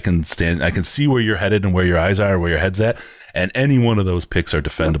 I can see where you're headed and where your eyes are, where your head's at, and any one of those picks are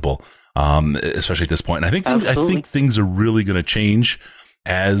defendable, especially at this point. And I think things are really going to change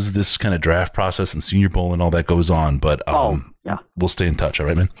as this kind of draft process and Senior Bowl and all that goes on. But we'll stay in touch. All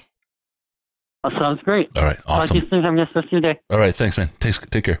right, man. That sounds great. All right, awesome. Talk to you soon. Have a nice rest of your day. All right, thanks, man.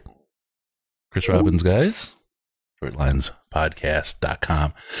 Take care. Chris Robbins, guys.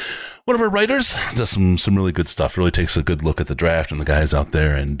 DetroitLionsPodcast.com. One of our writers does some really good stuff. Really takes a good look at the draft and the guys out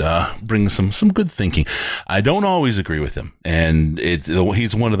there, and brings some good thinking. I don't always agree with him, and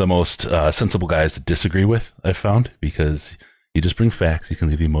he's one of the most sensible guys to disagree with, I've found, because you just bring facts. You can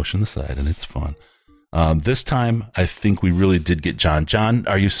leave the emotion aside, and it's fun. This time, I think we really did get John. John,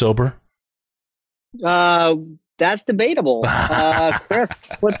 are you sober? That's debatable. Chris,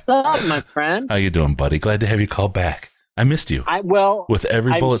 what's up, my friend? How you doing, buddy? Glad to have you call back. I missed you. With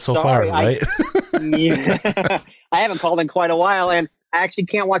every bullet so far, right? I haven't called in quite a while, and I actually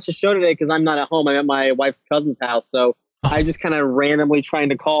can't watch the show today because I'm not at home. I'm at my wife's cousin's house, so I just kind of randomly trying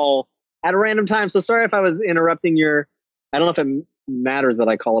to call at a random time. So sorry if I was interrupting your. I don't know if it matters that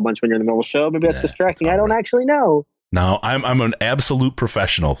I call a bunch when you're in the middle of the show. Maybe that's distracting. I don't actually know. No, I'm an absolute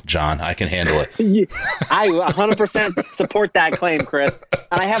professional, John. I can handle it. I 100% support that claim, Chris.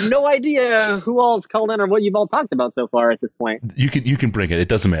 And I have no idea who all has called in or what you've all talked about so far at this point. You can bring it. It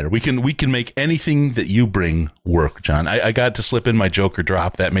doesn't matter. We can make anything that you bring work, John. I got to slip in my Joker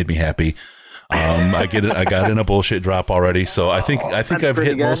drop. That made me happy. I got in a bullshit drop already. So I think I've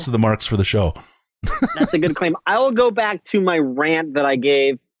hit most of the marks for the show. That's a good claim. I will go back to my rant that I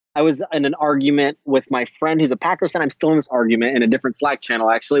gave I was in an argument with my friend who's a Packers fan. I'm still in this argument in a different Slack channel,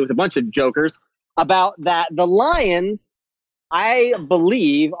 actually, with a bunch of jokers about that. The Lions, I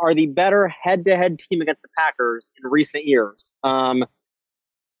believe, are the better head-to-head team against the Packers in recent years.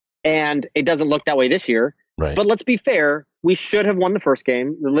 And it doesn't look that way this year. Right. But let's be fair. We should have won the first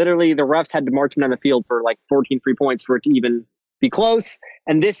game. Literally, the refs had to march them down the field for like 14 free points for it to even be close.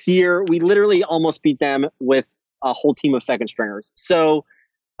 And this year, we literally almost beat them with a whole team of second stringers. So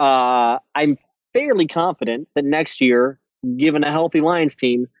I'm fairly confident that next year, given a healthy Lions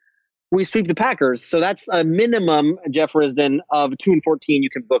team, we sweep the Packers. So that's a minimum, Jeff Risdon, of 2-14. You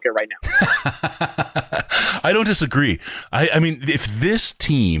can book it right now. I don't disagree. I mean, if this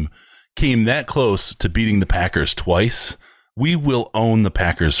team came that close to beating the Packers twice, we will own the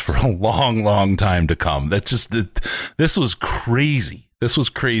Packers for a long, long time to come. That's just this was crazy. This was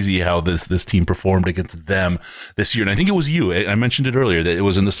crazy how this team performed against them this year. And I think it was you. I mentioned it earlier that it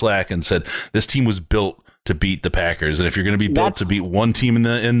was in the Slack and said this team was built to beat the Packers. And if you're going to be built to beat one team in the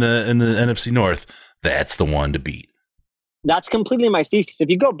NFC North, that's the one to beat. That's completely my thesis. If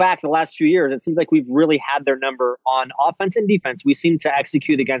you go back the last few years, it seems like we've really had their number on offense and defense. We seem to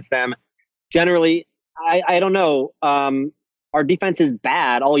execute against them. Generally, I don't know. Our defense is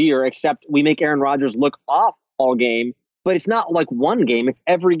bad all year, except we make Aaron Rodgers look off all game. But it's not like one game. It's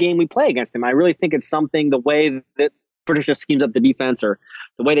every game we play against him. I really think it's something, the way that Patricia schemes up the defense or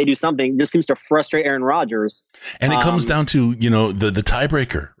the way they do something just seems to frustrate Aaron Rodgers. And it comes down to, the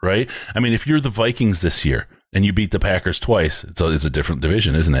tiebreaker, right? I mean, if you're the Vikings this year and you beat the Packers twice, it's a different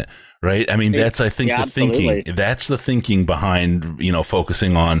division, isn't it? Right? I mean, that's, I think, the thinking. That's the thinking behind,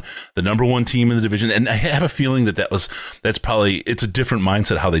 focusing on the number one team in the division. And I have a feeling that's probably, it's a different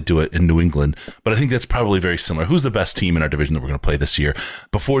mindset how they do it in New England. But I think that's probably very similar. Who's the best team in our division that we're going to play this year?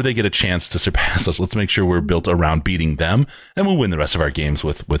 Before they get a chance to surpass us, let's make sure we're built around beating them, and we'll win the rest of our games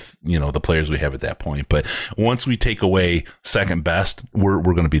with the players we have at that point. But once we take away second best, we're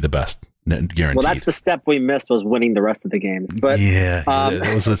going to be the best. Guaranteed. Well, that's the step we missed, was winning the rest of the games. But yeah,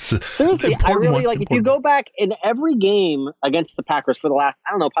 seriously, I really if you go back in every game against the Packers for the last,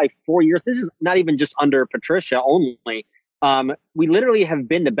 I don't know, probably 4 years. This is not even just under Patricia only. We literally have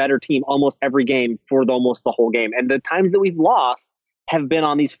been the better team almost every game for almost the whole game. And the times that we've lost have been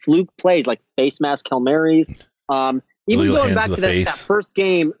on these fluke plays like face mask Hail Marys. Even going back to that first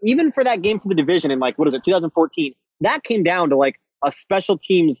game, even for that game for the division in 2014, that came down to like a special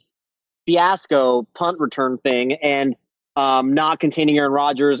teams fiasco punt return thing and not containing Aaron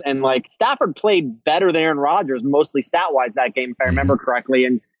Rodgers, and Stafford played better than Aaron Rodgers mostly stat wise that game if I remember correctly,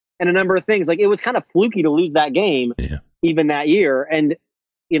 and a number of things. It was kind of fluky to lose that game even that year. And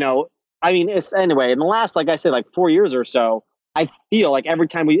it's anyway in the last, like I said, 4 years or so, I feel like every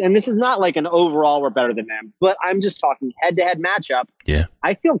time and this is not like an overall we're better than them, but I'm just talking head to head matchup.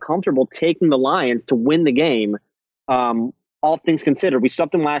 I feel comfortable taking the Lions to win the game. All things considered, we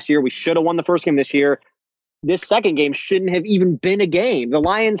swept them last year. We should have won the first game this year. This second game shouldn't have even been a game. The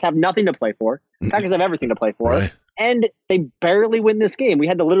Lions have nothing to play for. The Packers have everything to play for. Right. And they barely win this game. We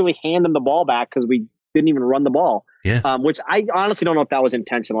had to literally hand them the ball back because we didn't even run the ball. Which I honestly don't know if that was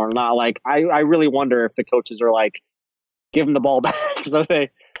intentional or not. I really wonder if the coaches are give them the ball back. So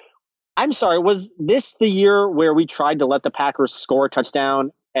I'm sorry, was this the year where we tried to let the Packers score a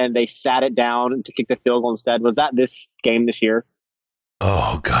touchdown and they sat it down to kick the field goal instead? Was that this game this year?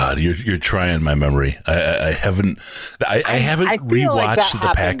 Oh God, you're trying my memory. I haven't rewatched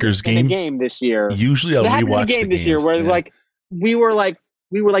the Packers game this year. Usually I'll rewatch the game this year where we were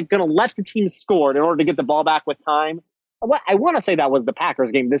going to let the team score in order to get the ball back with time. I want to say that was the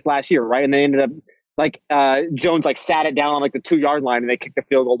Packers game this last year, right? And they ended up Jones sat it down on the 2-yard line and they kicked the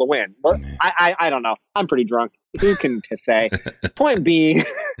field goal to win. But I don't know. I'm pretty drunk. Who can say? Point being,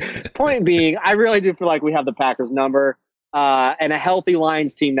 I really do feel like we have the Packers number, and a healthy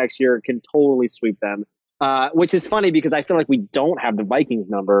Lions team next year can totally sweep them. Which is funny because I feel like we don't have the Vikings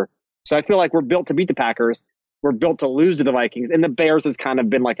number. So I feel like we're built to beat the Packers. We're built to lose to the Vikings, and the Bears has kind of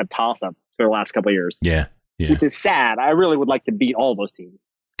been like a toss up for the last couple of years. Yeah. Which is sad. I really would like to beat all those teams.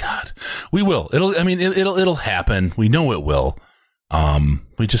 God, we will. It'll happen. We know it will.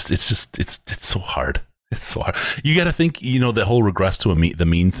 It's so hard. It's so hard. You got to think, the whole regress to the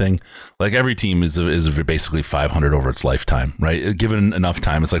mean thing. Every team is basically 500 over its lifetime, right? Given enough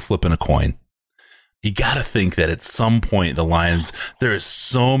time, it's like flipping a coin. You got to think that at some point the Lions, there is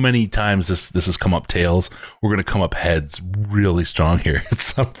so many times this has come up tails. We're going to come up heads really strong here at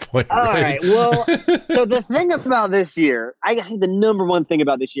some point. All right. Well, so the thing about this year, I think the number one thing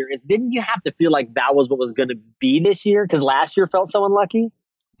about this year is, didn't you have to feel like that was what was going to be this year? Because last year felt so unlucky.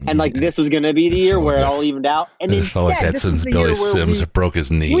 And like this was going to be the year where it all evened out. And it felt like that since Billy Sims broke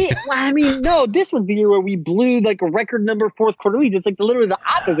his knee. This was the year where we blew like a record number of fourth quarter leads. It's like literally the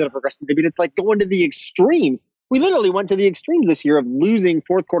opposite of progressive. I mean, it's like going to the extremes. We literally went to the extremes this year of losing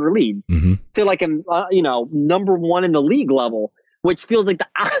fourth quarter leads to like an number one in the league level, which feels like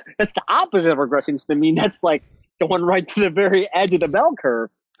that's the opposite of regression. I mean, that's like going right to the very edge of the bell curve.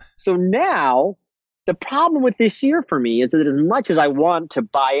 So now the problem with this year for me is that as much as I want to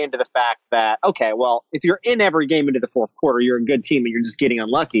buy into the fact that, okay, well, if you're in every game into the fourth quarter, you're a good team and you're just getting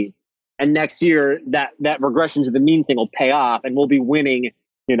unlucky. And next year that regression to the mean thing will pay off and we'll be winning,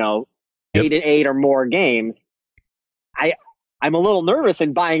 8-8 or more games. I'm a little nervous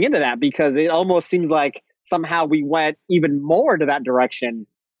in buying into that because it almost seems like somehow we went even more into that direction.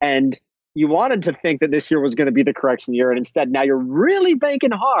 And you wanted to think that this year was going to be the correction year, and instead now you're really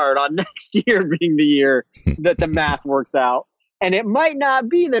banking hard on next year being the year that the math works out. And it might not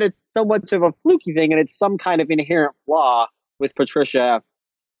be that it's so much of a fluky thing and it's some kind of inherent flaw with Patricia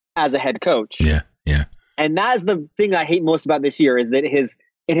as a head coach. Yeah. And that's the thing I hate most about this year is that it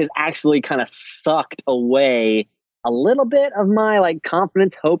has actually kind of sucked away a little bit of my like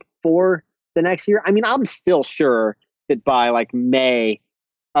confidence, hope for the next year. I mean, I'm still sure that by like May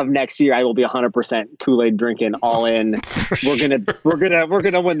of next year, I will be 100% Kool-Aid drinking, all in. We're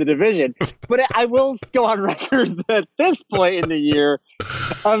gonna win the division. But I will go on record at this point in the year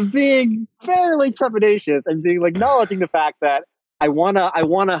of being fairly trepidatious and being like acknowledging the fact that I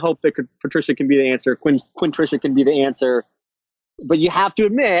wanna hope that Patricia can be the answer, Quintricia can be the answer. But you have to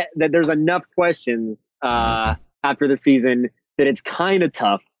admit that there's enough questions after the season that it's kind of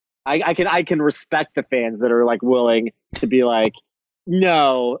tough. I can respect the fans that are like willing to be like,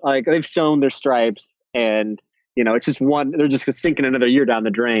 no, like they've shown their stripes and it's just they're just sinking another year down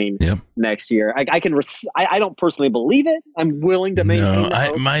the drain next year. I don't personally believe it. I'm willing to maintain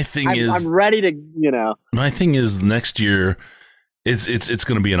that. My thing is I'm ready to, my thing is next year it's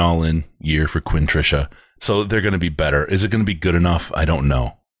going to be an all-in year for Quintricia. So they're going to be better. Is it going to be good enough? I don't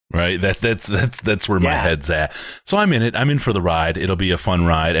know. Right. That's where my head's at. So I'm in it. I'm in for the ride. It'll be a fun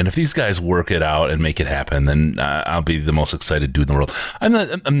ride. And if these guys work it out and make it happen, then I'll be the most excited dude in the world.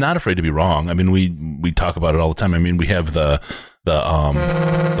 I'm not afraid to be wrong. I mean, we talk about it all the time. I mean, we have the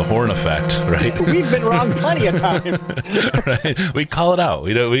Horn effect, right? We've been wrong plenty of times. Right. We call it out.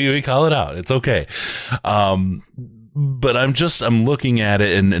 We call it out. It's okay. But I'm looking at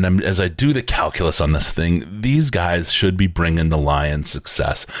it and as I do the calculus on this thing, these guys should be bringing the Lions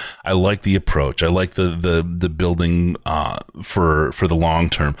success. I like the approach. I like the building for the long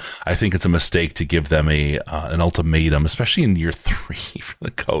term. I think it's a mistake to give them an ultimatum, especially in year 3 for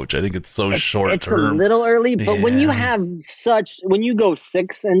the coach. I think it's so short term. It's a little early, but when you have when you go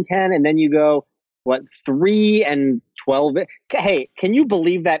 6-10 and then you go 3-12. Hey, can you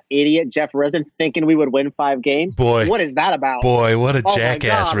believe that idiot Jeff Resin thinking we would win 5 games? Boy, what is that about? Boy, what a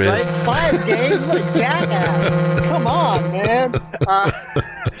jackass, Riz! Right? 5 games, what a jackass! Come on, man.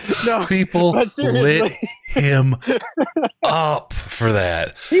 No, people lit him up for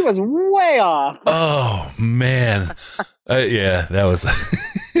that. He was way off. Oh man, yeah, that was.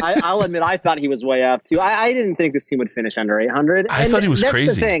 I'll admit, I thought he was way off too. I didn't think this team would finish under 800. I thought he was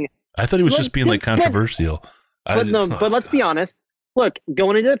crazy. The thing. I thought he was just being like controversial. But let's be honest. Look,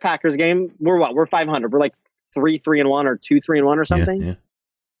 going into the Packers game, we're 500. We're like 3-3-1 or 2-3-1 or something.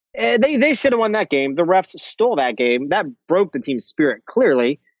 Yeah. They should have won that game. The refs stole that game. That broke the team's spirit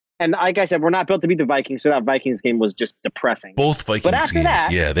clearly. And like I said, we're not built to beat the Vikings, so that Vikings game was just depressing. Both Vikings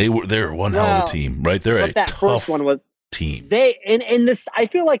games, they're one hell of a team, right? They're that first one was team. In this, I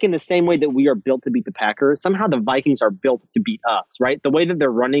feel like in the same way that we are built to beat the Packers, somehow the Vikings are built to beat us, right? The way that their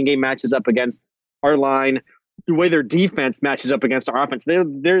running game matches up against our line, the way their defense matches up against our offense,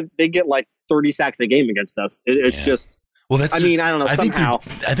 they get like 30 sacks a game against us. It's just, I don't know. I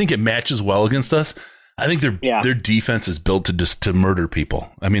think it matches well against us. I think their defense is built to murder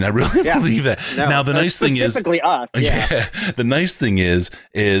people. I mean, I really believe that. No, now the nice thing is specifically us. Yeah. The nice thing is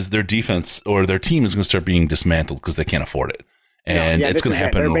their defense or their team is going to start being dismantled because they can't afford it, and it's going to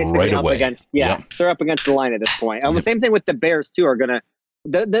happen right away. They're up against the line at this point. And the same thing with the Bears too. Are going to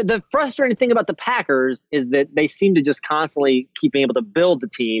the frustrating thing about the Packers is that they seem to just constantly keep being able to build the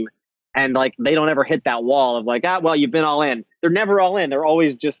team, and like they don't ever hit that wall of like, you've been all in. They're never all in. They're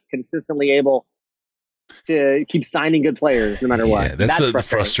always just consistently able to keep signing good players no matter what. That's the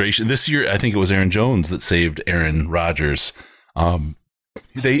frustration. This year, I think it was Aaron Jones that saved Aaron Rodgers.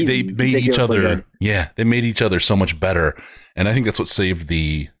 They made each other. Yeah, they made each other so much better, and I think that's what saved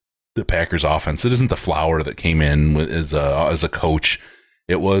the Packers offense. It isn't the flower that came in as a coach.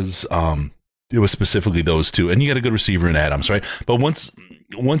 It was specifically those two, and you got a good receiver in Adams, right? But once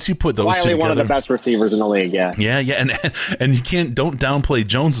once you put those Wiley, two together, one of the best receivers in the league. Yeah. And you don't downplay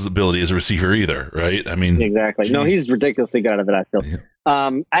Jones's ability as a receiver either, right? I mean, exactly. No, he's ridiculously good out of it, I feel. Yeah.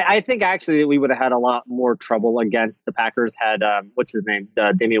 I think actually we would have had a lot more trouble against the Packers had what's his name,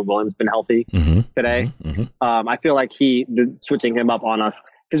 Damian Williams, been healthy today. I feel like switching him up on us,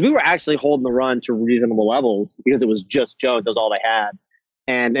 because we were actually holding the run to reasonable levels because it was just Jones. That was all they had.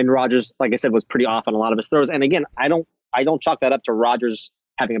 And Rodgers, like I said, was pretty off on a lot of his throws. And again, I don't chalk that up to Rodgers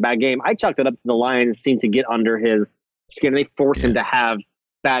having a bad game. I chalk that up to the Lions seem to get under his skin. They force him to have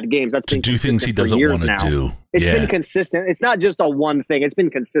bad games. That's been to do things he doesn't want to do. It's been consistent. It's not just a one thing. It's been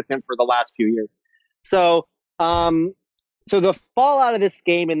consistent for the last few years. So, so the fallout of this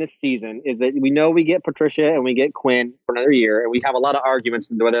game and this season is that we know we get Patricia and we get Quinn for another year, and we have a lot of arguments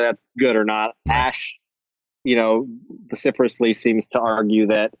into whether that's good or not. Ash, vociferously seems to argue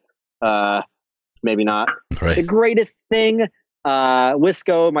that maybe not the greatest thing.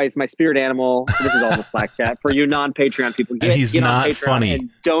 Wisco, my spirit animal. This is all in the Slack chat for you non-Patreon people. He's get not on Patreon funny. And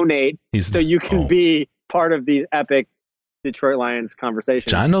donate so you can be part of the epic Detroit Lions conversation.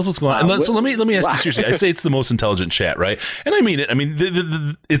 John knows what's going on. So let me ask you seriously. I say it's the most intelligent chat, right? And I mean it. I mean,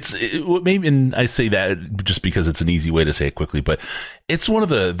 maybe, and I say that just because it's an easy way to say it quickly, but it's one of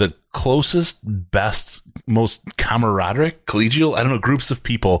the closest, best, most camaraderie, collegial, I don't know, groups of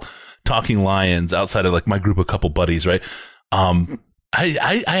people talking Lions outside of like my group of couple buddies, right? I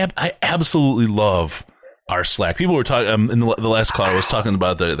absolutely love our Slack. People were talking in the last caller was talking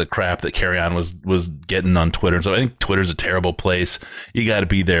about the crap that Carry-On was getting on Twitter. And so I think Twitter's a terrible place. You got to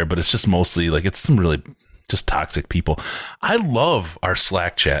be there, but it's just mostly like it's some really just toxic people. I love our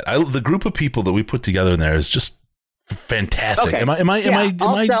Slack chat. The group of people that we put together in there is just fantastic. Okay.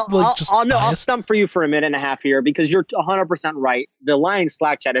 I'll stump for you for a minute and a half here because you're 100% right. The Lions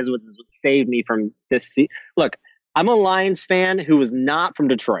Slack chat is what saved me from this. Look, I'm a Lions fan who is not from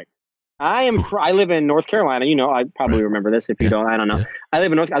Detroit. I live in North Carolina. I probably remember this. If you don't, I don't know. Yeah. I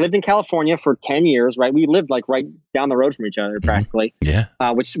lived in California for 10 years, right? We lived like right down the road from each other practically. Yeah.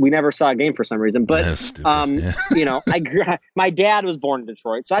 Which we never saw a game for some reason. But, my dad was born in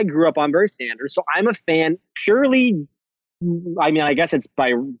Detroit. So I grew up on Barry Sanders. So I'm a fan purely, I guess it's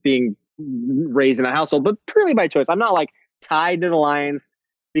by being raised in a household, but purely by choice. I'm not like tied to the Lions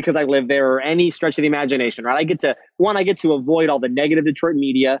because I live there or any stretch of the imagination, right? I get to avoid all the negative Detroit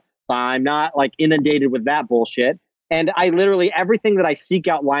media. So I'm not like inundated with that bullshit. And I literally, everything that I seek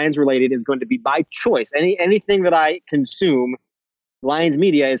out Lions related is going to be by choice. Anything that I consume, Lions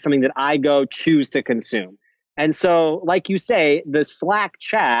media is something that I choose to consume. And so, like you say, the Slack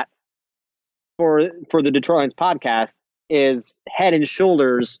chat for the Detroit Lions podcast is head and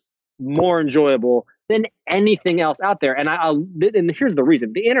shoulders more enjoyable than anything else out there. And here's the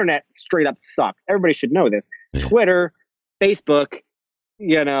reason. The internet straight up sucks. Everybody should know this. Yeah. Twitter, Facebook,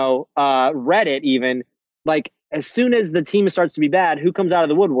 Reddit even, like as soon as the team starts to be bad, who comes out of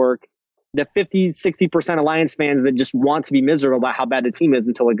the woodwork? The 50-60% of Lions fans that just want to be miserable about how bad the team is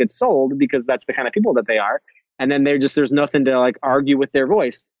until it gets sold because that's the kind of people that they are. And then there's nothing to like argue with their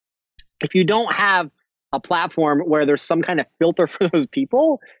voice. If you don't have a platform where there's some kind of filter for those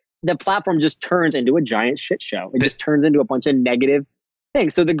people, the platform just turns into a giant shit show. It just turns into a bunch of negative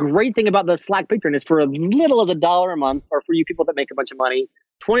things. So the great thing about the Slack Patreon is for as little as $1 a month, or for you people that make a bunch of money,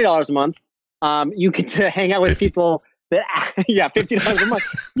 $20 a month, you get to hang out with people that, $50 a month.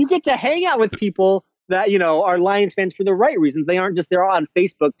 You get to hang out with people that, are Lions fans for the right reasons. They aren't just there on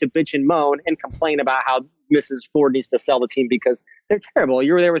Facebook to bitch and moan and complain about how Mrs. Ford needs to sell the team because they're terrible.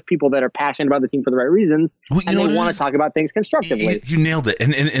 You're there with people that are passionate about the team for the right reasons, and they want to talk about things constructively. You nailed it.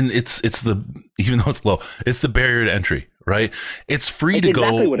 And it's even though it's low, it's the barrier to entry. Right? It's free to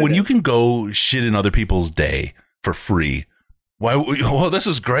go when you can go shit in other people's day for free. Why? Well, this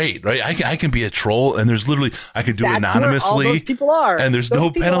is great, right? I can be a troll, and there's literally I can do it anonymously. Where all those people are, and there's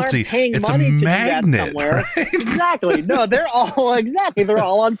no penalty. It's a magnet. Right? Exactly. No, they're all They're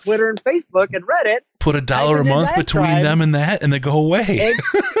all on Twitter and Facebook and Reddit. Put $1 a month between them and that, and they go away.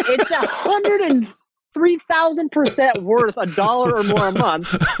 It's 103,000% worth $1 or more a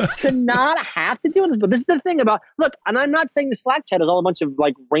month to not have to do this. But this is the thing about, look, and I'm not saying the Slack chat is all a bunch of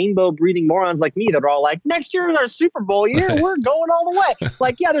like rainbow breathing morons like me that are all like, next year is our Super Bowl year. We're going all the way.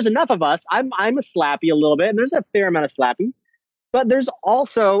 Like, yeah, there's enough of us. I'm a slappy a little bit, and there's a fair amount of slappies, but there's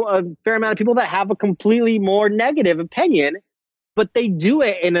also a fair amount of people that have a completely more negative opinion, but they do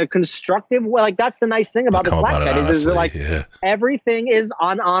it in a constructive way. Like, that's the nice thing about the Slack chat is that like everything is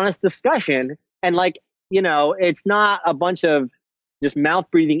on honest discussion. And like, it's not a bunch of just mouth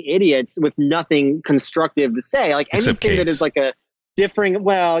breathing idiots with nothing constructive to say. Like anything that is like differing,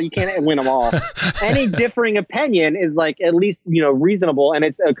 well, you can't win them all. Any differing opinion is like at least, reasonable, and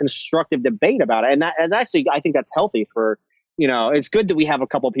it's a constructive debate about it. And actually, I think that's healthy for, it's good that we have a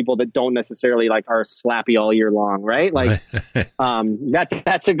couple of people that don't necessarily like are slappy all year long, right? Like,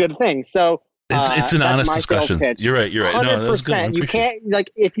 that's a good thing. So it's an honest discussion. You're right. 100%. No, that's good. You can't,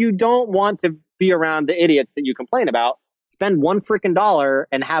 like, if you don't want to be around the idiots that you complain about, spend $1 freaking dollar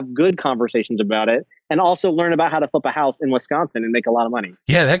and have good conversations about it, and also learn about how to flip a house in Wisconsin and make a lot of money.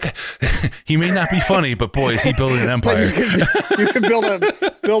 Yeah, that guy, he may not be funny, but boy, is he building an empire. you can build a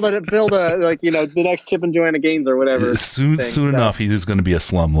like, the next Chip and Joanna Gaines or whatever. Soon enough, he's going to be a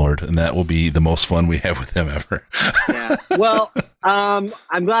slumlord, and that will be the most fun we have with him ever. Yeah. Well,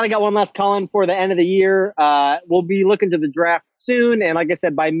 I'm glad I got one last call in for the end of the year. We'll be looking to the draft soon, and like I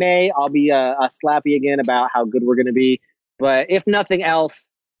said, by May, I'll be a slappy again about how good we're going to be. But if nothing else,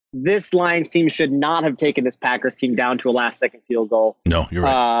 this Lions team should not have taken this Packers team down to a last-second field goal. No, you're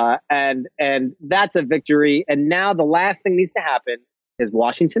right. And that's a victory. And now the last thing needs to happen is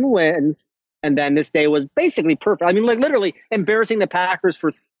Washington wins, and then this day was basically perfect. I mean, like literally embarrassing the Packers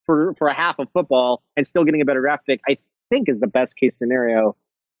for a half of football and still getting a better draft pick, I think is the best case scenario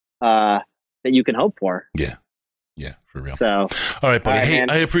that you can hope for. Yeah, for real. So, all right, buddy. Hey,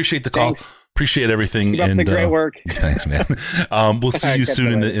 man. I appreciate the call. Thanks. Appreciate everything. Keep up the great work. Thanks, man. We'll see you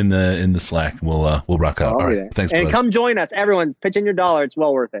soon in the Slack. We'll rock out. All right. Thanks, and brother. come join us, everyone. Pitch in your dollar. It's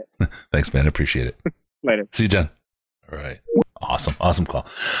well worth it. Thanks, man. I appreciate it. Later. See you, Jen. All right. Awesome call.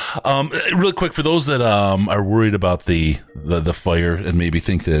 Really quick, for those that are worried about the fire and maybe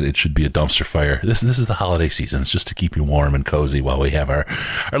think that it should be a dumpster fire, this is the holiday season. It's just to keep you warm and cozy while we have our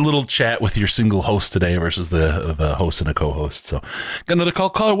little chat with your single host today versus the host and a co-host. So, got another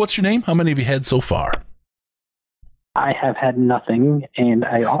call. Caller, what's your name? How many have you had so far? I have had nothing, and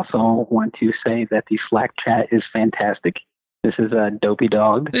I also want to say that the Slack chat is fantastic. This is a Dopey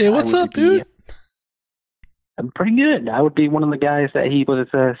Dog. Hey, what's up, dude? I'm pretty good. I would be one of the guys that he was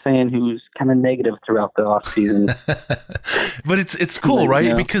saying who's kind of negative throughout the off season. But it's cool,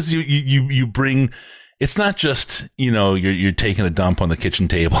 right? Because you bring. It's not just, you're taking a dump on the kitchen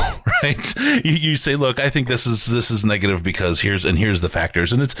table, right? You say, look, I think this is negative because here's the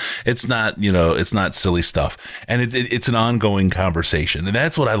factors, and it's not, it's not silly stuff, and it's an ongoing conversation, and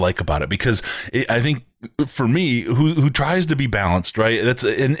that's what I like about it, because I think for me, who tries to be balanced, right? That's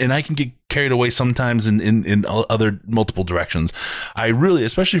and I can get carried away sometimes in other multiple directions. I really,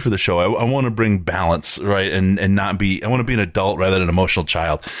 especially for the show, I want to bring balance, right? And not be, I want to be an adult rather than an emotional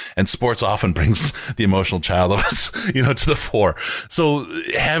child. And sports often brings the emotional child of us, to the fore. So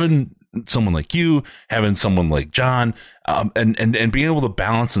having someone like you, having someone like John, and being able to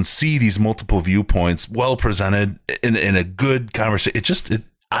balance and see these multiple viewpoints well presented in a good conversation,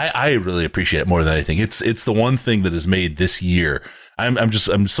 I really appreciate it more than anything. It's the one thing that has made this year.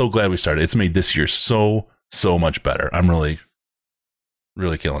 I'm so glad we started. It's made this year so much better. I'm really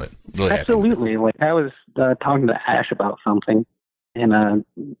killing it. Really absolutely. Like I was talking to Ash about something, and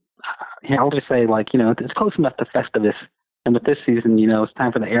I'll just say, like, it's close enough to Festivus, and with this season, it's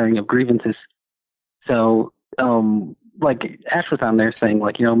time for the airing of grievances. So, like Ash was on there saying,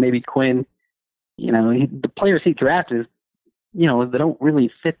 like, maybe Quinn, the players he drafted, they don't really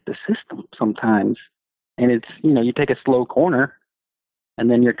fit the system sometimes. And it's, you take a slow corner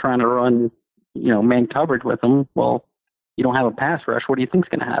and then you're trying to run, man coverage with them. Well, you don't have a pass rush. What do you think's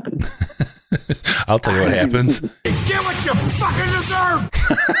going to happen? I'll tell you what happens. Get what you fucking deserve.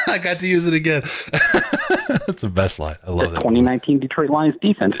 I got to use it again. That's the best line. I love that. 2019 Detroit Lions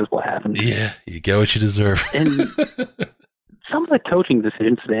defense is what happened. Yeah, you get what you deserve. And some of the coaching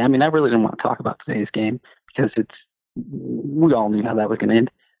decisions today, I mean, I really didn't want to talk about today's game because we all knew how that was going to end.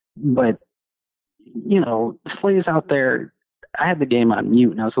 But, Slay's out there. I had the game on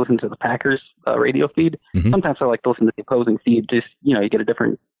mute, and I was listening to the Packers radio feed. Mm-hmm. Sometimes I like to listen to the opposing feed. Just, you get a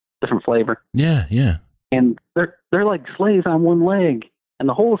different flavor. Yeah. And they're like Slay's on one leg, and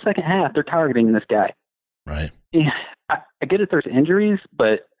the whole second half they're targeting this guy. Right. Yeah, I get it. There's injuries,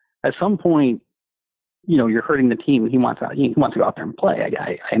 but at some point, you're hurting the team. He wants to go out there and play.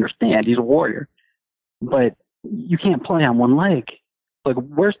 I understand. He's a warrior, but you can't play on one leg. Like,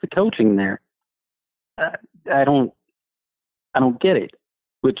 where's the coaching there? I don't get it.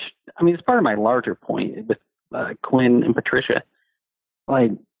 Which, I mean, it's part of my larger point with Quinn and Patricia.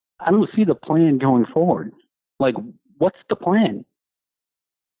 Like, I don't see the plan going forward. Like, what's the plan?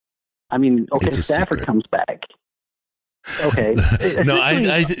 I mean, okay, Stafford secret. Comes back. Okay.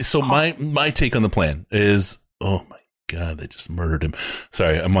 No, so my take on the plan is, oh my God, they just murdered him.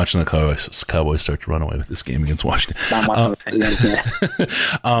 Sorry, I'm watching the Cowboys start to run away with this game against Washington. I'm watching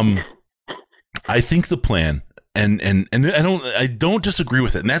I think the plan, and I don't disagree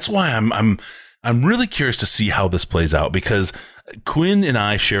with it. And that's why I'm really curious to see how this plays out, because Quinn and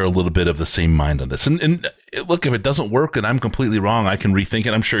I share a little bit of the same mind on this. And look, if it doesn't work and I'm completely wrong, I can rethink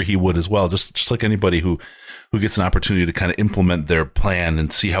it. I'm sure he would as well. Just like anybody who gets an opportunity to kind of implement their plan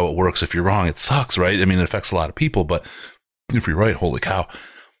and see how it works. If you're wrong, it sucks, right? I mean, it affects a lot of people, but if you're right, holy cow.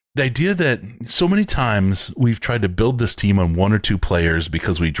 The idea that so many times we've tried to build this team on one or two players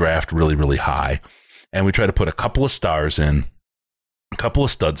because we draft really, really high, and we try to put a couple of stars in, a couple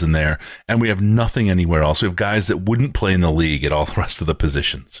of studs in there, and we have nothing anywhere else. We have guys that wouldn't play in the league at all the rest of the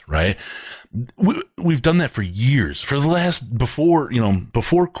positions, right? We've done that for years. For the last, before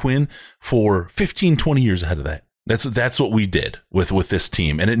Quinn, for 15, 20 years ahead of that. That's what we did with this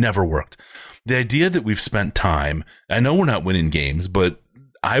team, and it never worked. The idea that we've spent time, I know we're not winning games, but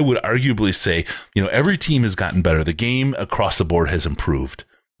I would arguably say, every team has gotten better. The game across the board has improved.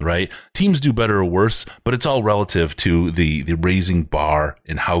 Right? Teams do better or worse, but it's all relative to the raising bar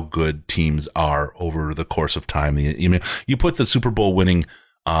and how good teams are over the course of time. You put the Super Bowl winning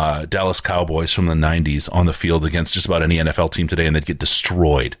Dallas Cowboys from the 90s on the field against just about any NFL team today, and they'd get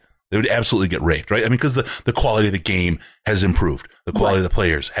destroyed. They would absolutely get raped, right? I mean, because the quality of the game has improved. The quality of the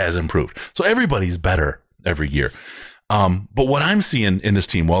players has improved. So everybody's better every year. But what I'm seeing in this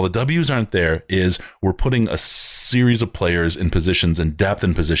team, while the W's aren't there, is we're putting a series of players in positions and depth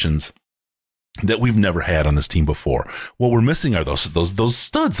in positions that we've never had on this team before. What we're missing are those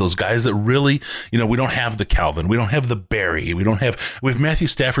studs, those guys that really, we don't have the Calvin, we don't have the Barry, we have Matthew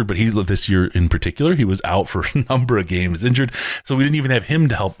Stafford, but this year in particular, he was out for a number of games, injured, so we didn't even have him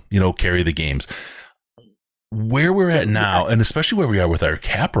to help, carry the games. Where we're at now, and especially where we are with our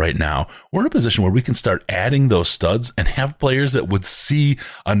cap right now, we're in a position where we can start adding those studs and have players that would see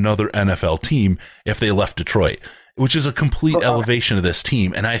another NFL team if they left Detroit, which is a complete elevation of this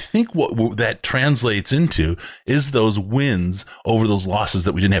team. And I think what that translates into is those wins over those losses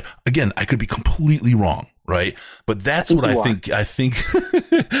that we didn't have. Again, I could be completely wrong, right? But that's what I think. I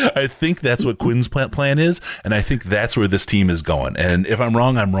think that's what Quinn's plan is, and I think that's where this team is going. And if I'm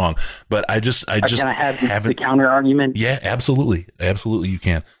wrong, I'm wrong. But I just can I have the counter argument? Yeah, absolutely, you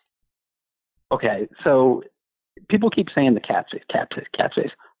can. Okay, so people keep saying the cap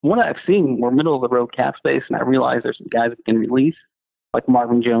space. What I've seen, we're middle of the road cap space, and I realize there's some guys that can release, like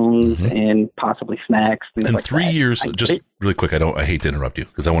Marvin Jones and possibly Snacks. And like 3 years, really quick, I hate to interrupt you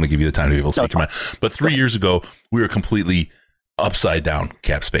because I want to give you the time to be able to speak your mind. But 3 years ago, we were completely upside down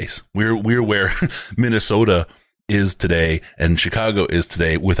cap space. We're where Minnesota is today and Chicago is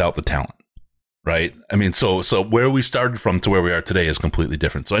today without the talent. Right. I mean, so where we started from to where we are today is completely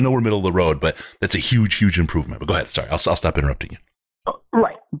different. So I know we're middle of the road, but that's a huge, huge improvement. But go ahead. Sorry, I'll stop interrupting you.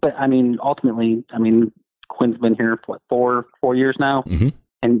 Right. But I mean, ultimately, Quinn's been here for 4 years now,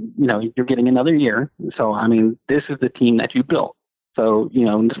 and you're getting another year. So I mean, this is the team that you built. So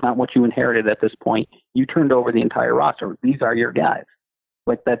it's not what you inherited at this point. You turned over the entire roster. These are your guys.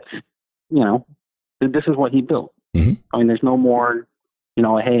 Like that's this is what he built. I mean, there's no more.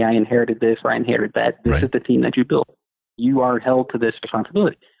 Hey, I inherited this or I inherited that. This is the team that you built. You are held to this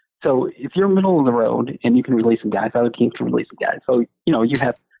responsibility. So if you're middle of the road and you can release some guys, other teams can release some guys. So, you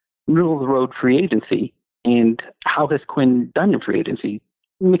have middle of the road free agency. And how has Quinn done in free agency?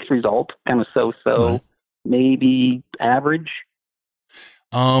 Mixed results, kind of so-so, maybe average.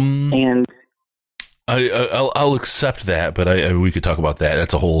 And I'll accept that, but we could talk about that.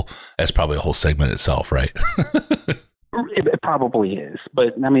 That's probably a whole segment itself, right? It probably is,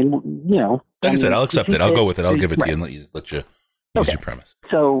 but I mean, like I said, I'll accept it. I'll go with it. I'll give it to you and let you use your premise.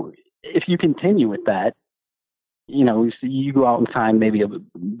 So if you continue with that, you go out and sign maybe a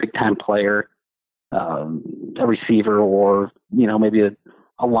big time player, a receiver, or maybe a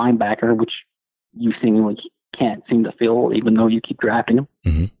linebacker, which you seemingly can't seem to fill, even though you keep drafting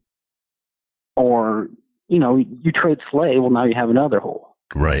them. Or you trade Slay. Well, now you have another hole.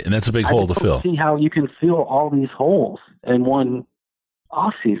 Right, and that's a big hole to fill. See how you can fill all these holes in one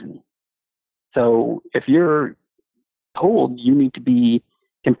off season. So if you're told you need to be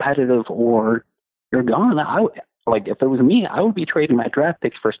competitive or you're gone, if it was me, I would be trading my draft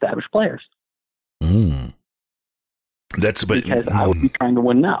picks for established players. Because I would be trying to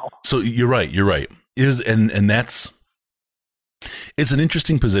win now. So you're right. And that's. It's an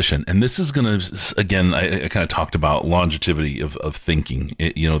interesting position, and this is going to, again, I kind of talked about longevity of thinking,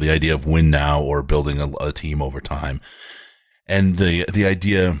 the idea of win now or building a team over time, and the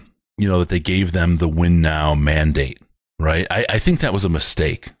idea, that they gave them the win now mandate, right? I think that was a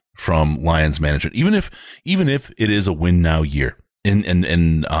mistake from Lions management, even if it is a win now year.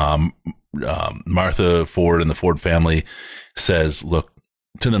 And Martha Ford and the Ford family says, look,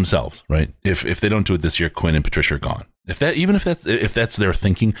 to themselves, right? If they don't do it this year, Quinn and Patricia are gone. If that's their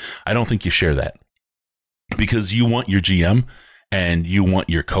thinking, I don't think you share that, because you want your GM and you want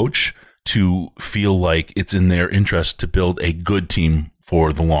your coach to feel like it's in their interest to build a good team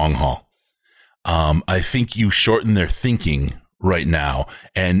for the long haul. I think you shorten their thinking right now,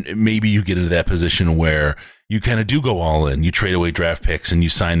 and maybe you get into that position where you kind of do go all in. You trade away draft picks and you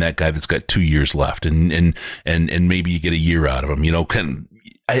sign that guy that's got 2 years left, and maybe you get a year out of him.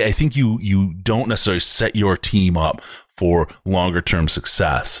 I think you don't necessarily set your team up for longer term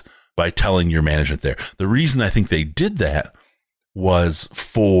success by telling your management there. The reason I think they did that was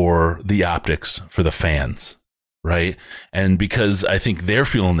for the optics for the fans, right? And because I think they're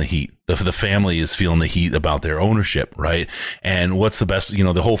feeling the heat. The family is feeling the heat about their ownership, right? And what's the best,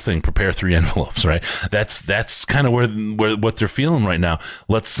 the whole thing, prepare 3 envelopes, right? That's kind of where what they're feeling right now.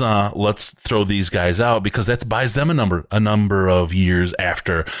 Let's throw these guys out, because that buys them a number of years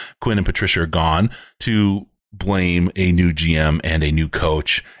after Quinn and Patricia are gone to blame a new GM and a new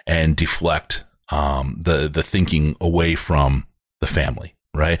coach and deflect the thinking away from the family,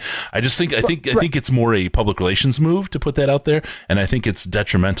 right? I think it's more a public relations move to put that out there, and I think it's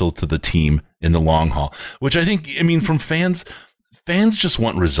detrimental to the team in the long haul. Which from fans just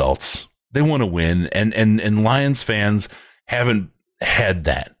want results. They want to win, and Lions fans haven't had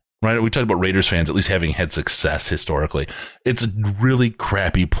that, right? We talked about Raiders fans at least having had success historically. It's a really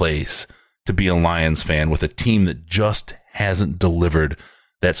crappy place to be a Lions fan with a team that just hasn't delivered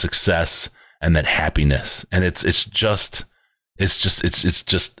that success and that happiness, and it's just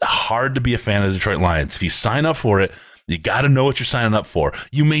hard to be a fan of the Detroit Lions. If you sign up for it, you got to know what you're signing up for.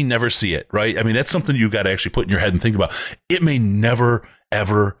 You may never see it, right? That's something you got to actually put in your head and think about. It may never,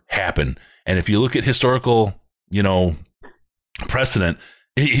 ever happen. And if you look at historical, precedent,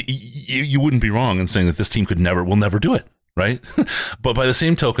 you wouldn't be wrong in saying that this team will never do it, right? But by the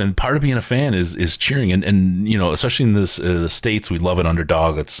same token, part of being a fan is cheering. And especially in the States, we love an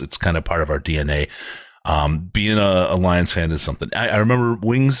underdog. It's kind of part of our DNA. Being a Lions fan is something. I remember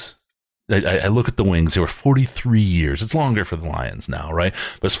Wings. I look at the Wings. They were 43 years. It's longer for the Lions now, right?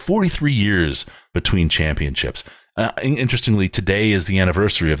 But it's 43 years between championships. Interestingly, today is the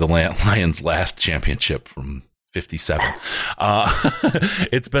anniversary of the Lions' last championship from 57.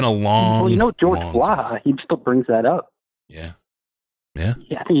 It's been a long. Well, George Blaha, he still brings that up. Yeah. I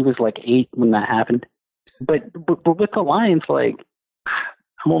think he was like 8 when that happened. But with the Lions, I'm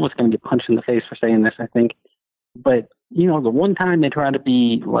almost going to get punched in the face for saying this, I think. But, the one time they tried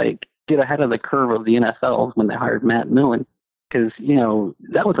to get ahead of the curve of the NFL when they hired Matt Millen, because,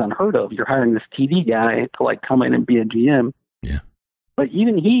 that was unheard of. You're hiring this TV guy to come in and be a GM. Yeah. But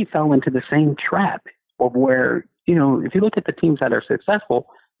even he fell into the same trap of where, if you look at the teams that are successful,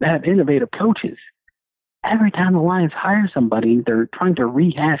 they have innovative coaches. Every time the Lions hire somebody, they're trying to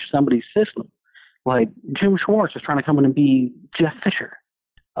rehash somebody's system. Like Jim Schwartz was trying to come in and be Jeff Fisher.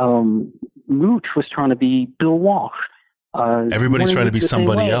 Mooch was trying to be Bill Walsh. Everybody's trying to be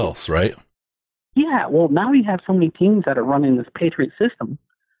somebody else, right? Yeah, well, now you have so many teams that are running this Patriot system.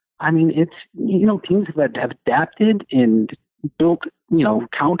 It's, teams that have adapted and built,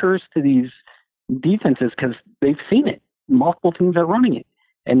 counters to these defenses because they've seen it. Multiple teams are running it.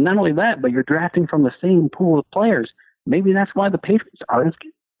 And not only that, but you're drafting from the same pool of players. Maybe that's why the Patriots aren't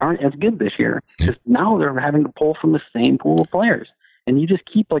as good this year, because now they're having to pull from the same pool of players. And you just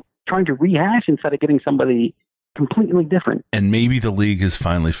keep trying to rehash instead of getting somebody completely different. And maybe the league has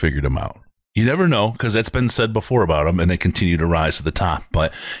finally figured them out. You never know, because that's been said before about them, and they continue to rise to the top.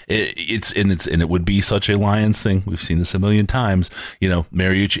 But it would be such a Lions thing. We've seen this a million times.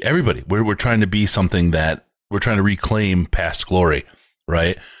 Mariucci, everybody. We're trying to be something that we're trying to reclaim past glory,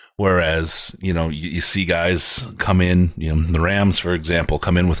 right? Whereas, you see guys come in, the Rams, for example,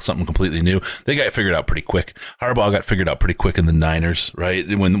 come in with something completely new. They got figured out pretty quick. Harbaugh got figured out pretty quick in the Niners, right?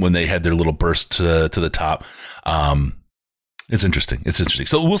 When they had their little burst to the top. It's interesting.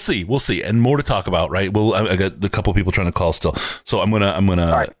 So we'll see, and more to talk about, right? I got a couple people trying to call still, so I'm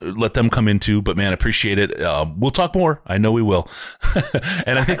gonna let them come in too. But man, I appreciate it. We'll talk more. I know we will,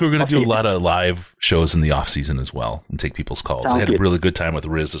 and I think we're gonna do a lot of live shows in the off season as well and take people's calls. I had a really good time with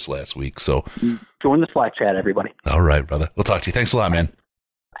Riz this last week, so join the Slack chat, everybody. All right, brother. We'll talk to you. Thanks a lot, man.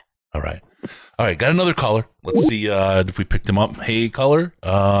 All right. Got another caller. Let's see if we picked him up. Hey, caller.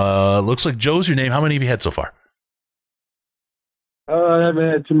 Looks like Joe's your name. How many have you had so far? I haven't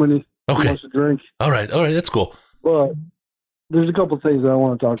had too much to drink. All right, that's cool. But there's a couple of things that I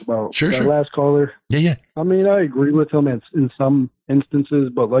want to talk about. Sure. Last caller. Yeah. I agree with him in some instances,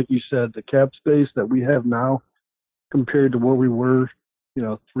 but like you said, the cap space that we have now compared to where we were,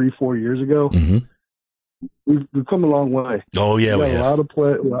 3-4 years ago, we've come a long way. Oh yeah, we have a lot of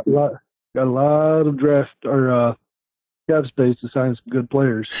got a lot of draft or cap space to sign some good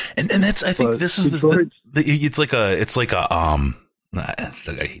players. And that's I think this is it's like a I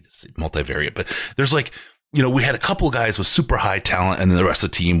hate to say multivariate, but there's like, you know, we had a couple of guys with super high talent, and then the rest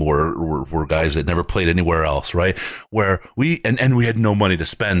of the team were guys that never played anywhere else, right? Where we had no money to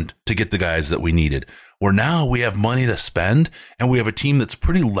spend to get the guys that we needed. Where now we have money to spend, and we have a team that's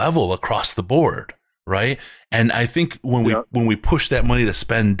pretty level across the board, right? And I think when we push that money to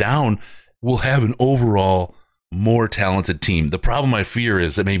spend down, we'll have an overall more talented team. The problem I fear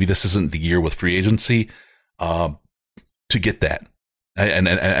is that maybe this isn't the year with free agency to get that.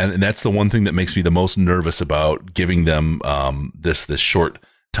 And that's the one thing that makes me the most nervous about giving them this short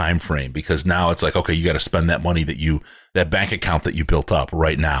time frame, because now it's like, okay, you got to spend that money that bank account that you built up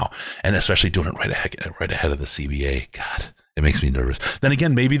right now, and especially doing it right ahead of the CBA. God, it makes me nervous. Then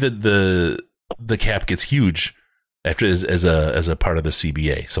again, maybe the cap gets huge after as a part of the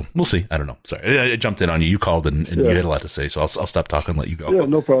CBA. So we'll see. I don't know. Sorry, I jumped in on you. You called and you had a lot to say, so I'll stop talking and let you go. Yeah,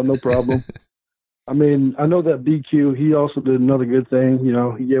 no problem. I mean, I know that BQ, he also did another good thing. You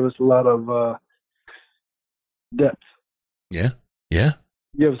know, he gave us a lot of depth. Yeah.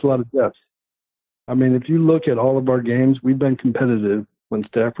 He gave us a lot of depth. I mean, if you look at all of our games, we've been competitive when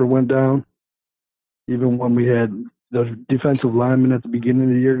Stafford went down, even when we had the defensive linemen at the beginning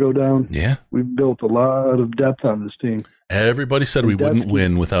of the year go down. Yeah. We've built a lot of depth on this team. Everybody said we wouldn't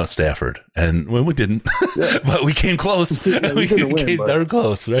win without Stafford, and we didn't, but we came close. we came darn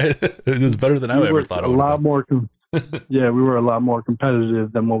close, right? It was better than I ever thought it would. We were a lot more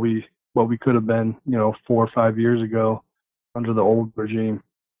competitive than what we could have been, 4 or 5 years ago under the old regime.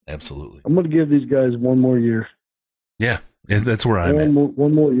 Absolutely. I'm going to give these guys one more year. Yeah, that's where I'm at.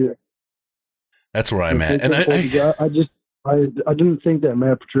 One more year. That's where I'm at. And I didn't think that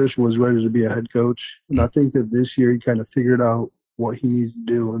Matt Patricia was ready to be a head coach. And I think that this year he kind of figured out what he needs to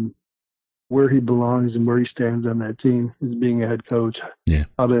do and where he belongs and where he stands on that team as being a head coach. Yeah.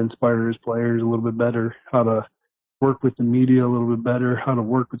 How to inspire his players a little bit better, how to work with the media a little bit better, how to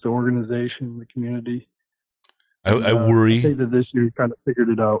work with the organization, the community. I worry. I think that this year he kind of figured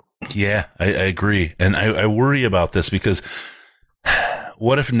it out. Yeah, I agree. And I worry about this because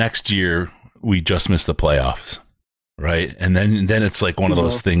what if next year we just miss the playoffs? Right. And then it's like one of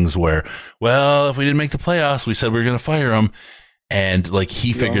those things where, well, if we didn't make the playoffs, we said we were going to fire him. And like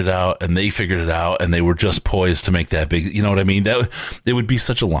he figured it out and they figured it out and they were just poised to make that big, you know what I mean? It would be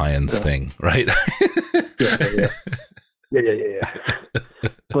such a Lions thing, right? Yeah.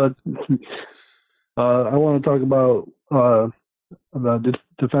 But I want to talk about the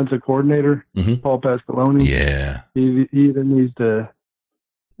defensive coordinator, Paul Pasqualoni. Yeah. He either needs to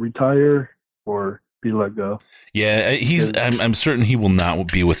retire or be let go. Yeah, I'm certain he will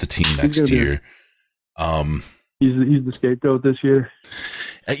not be with the team next year. He's the scapegoat this year.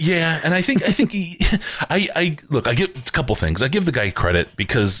 Yeah, and I think I give a couple things. I give the guy credit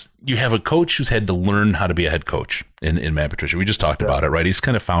because you have a coach who's had to learn how to be a head coach in Matt Patricia. We just talked about it, right? He's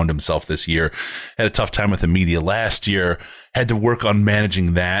kind of found himself this year. Had a tough time with the media last year. Had to work on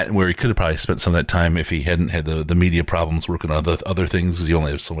managing that, where he could have probably spent some of that time if he hadn't had the media problems working on other things because he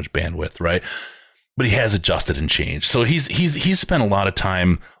only has so much bandwidth, right? But he has adjusted and changed. So he's spent a lot of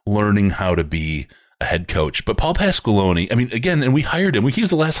time learning how to be a head coach. But Paul Pasqualoni, I mean, again, and we hired him. He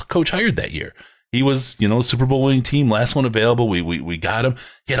was the last coach hired that year. He was, Super Bowl winning team, last one available. We got him.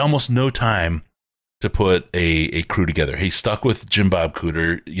 He had almost no time to put a crew together. He stuck with Jim Bob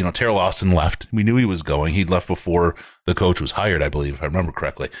Cooter. Terrell Austin left. We knew he was going. He'd left before the coach was hired, I believe, if I remember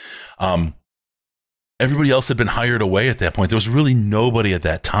correctly. Everybody else had been hired away at that point. There was really nobody at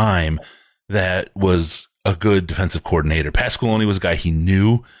that time that was a good defensive coordinator. Pasqualoni was a guy he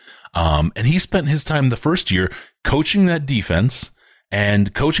knew. And he spent his time the first year coaching that defense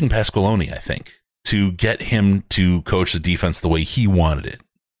and coaching Pasqualoni, I think, to get him to coach the defense the way he wanted it,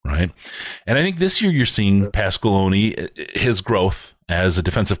 right? And I think this year you're seeing Pasqualoni, his growth as a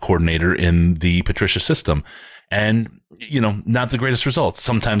defensive coordinator in the Patricia system. And, not the greatest results.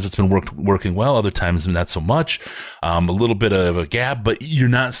 Sometimes it's been working well, other times not so much. A little bit of a gap, but you're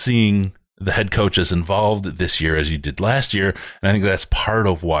not seeing the head coach is involved this year as you did last year. And I think that's part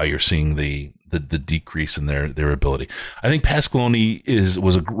of why you're seeing the decrease in their ability. I think Pasqualoni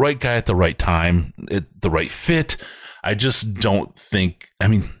was a right guy at the right time, the right fit. I just don't think,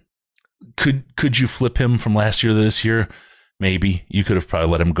 could you flip him from last year to this year? Maybe you could have probably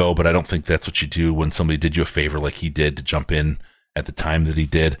let him go, but I don't think that's what you do when somebody did you a favor like he did to jump in at the time that he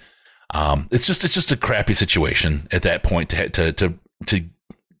did. It's just a crappy situation at that point to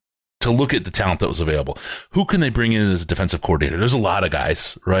to look at the talent that was available. Who can they bring in as a defensive coordinator? There's a lot of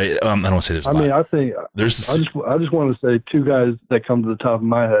guys, right? I don't want to say there's a lot. I think I just want to say two guys that come to the top of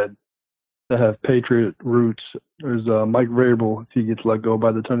my head that have Patriot roots. There's Mike Vrabel if he gets let go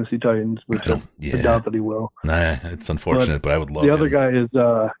by the Tennessee Titans, which I doubt that he will. Nah, it's unfortunate, but I would love the other guy is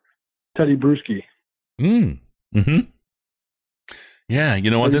Teddy Bruschi. Mm-hmm. Yeah, you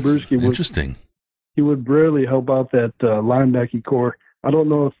know what? That's interesting. He would really help out that linebacking core. I don't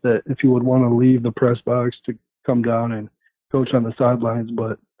know if he would want to leave the press box to come down and coach on the sidelines,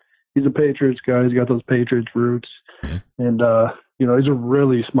 but he's a Patriots guy. He's got those Patriots roots, and he's a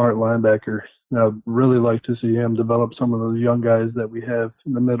really smart linebacker. And I'd really like to see him develop some of those young guys that we have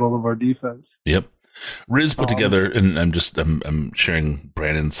in the middle of our defense. Yep. Riz put together, and I'm sharing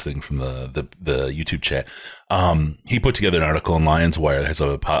Brandon's thing from the YouTube chat. He put together an article in Lions Wire that has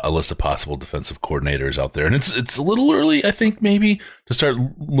a list of possible defensive coordinators out there, and it's a little early, I think, maybe to start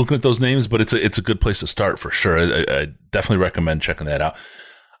looking at those names, but it's a good place to start for sure. I definitely recommend checking that out.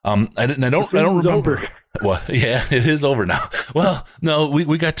 I don't remember. Well, yeah, it is over now. Well, no,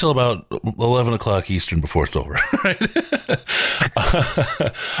 we got till about 11 o'clock Eastern before it's over. Right?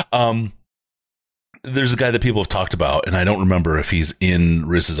 There's a guy that people have talked about, and I don't remember if he's in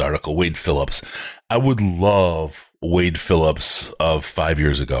Riz's article, Wade Phillips. I would love Wade Phillips of 5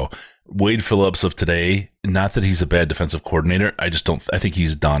 years ago. Wade Phillips of today, not that he's a bad defensive coordinator. I think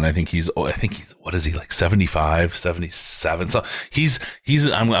he's done. I think he's, what is he, like 75, 77? So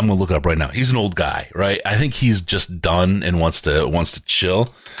I'm going to look it up right now. He's an old guy, right? I think he's just done and wants to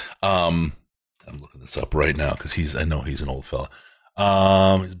chill. I'm looking this up right now because I know he's an old fella.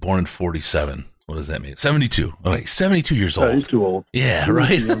 He's born in 47. What does that mean? 72. Okay, 72 years old. He's too old. Yeah,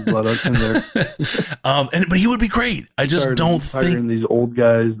 right. But he would be great. I just don't think these old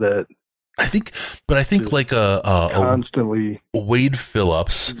guys that I think like a constantly Wade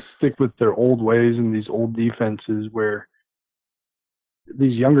Phillips stick with their old ways and these old defenses where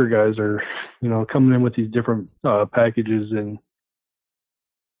these younger guys are, coming in with these different packages, and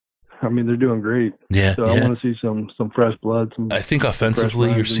I mean, they're doing great. Yeah. So I want to see some fresh blood. I think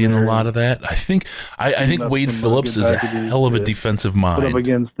offensively, you're seeing a lot of that. I think Wade Phillips is a hell of a defensive mind. Put up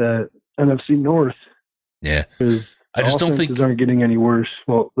against that NFC North. Yeah. I just don't think aren't getting any worse.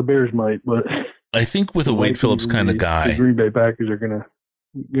 Well, the Bears might, but I think with a Wade Phillips kind of guy, the Green Bay Packers are gonna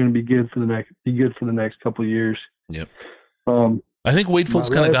be good for the next couple of years. Yep. I think Wade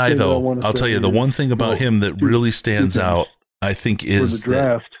Phillips kind of guy, though. I'll tell you the one thing about him that really stands out. I think is the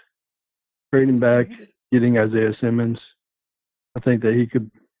draft. Trading back, getting Isaiah Simmons. I think that he could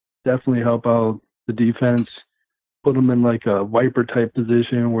definitely help out the defense, put him in like a Viper type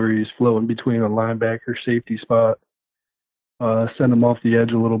position where he's floating between a linebacker safety spot, send him off the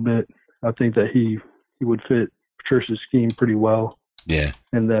edge a little bit. I think that he would fit Patricia's scheme pretty well. Yeah.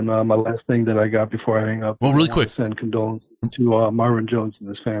 And then my last thing that I got before I hang up. Well, really quick. Send condolences to Marvin Jones and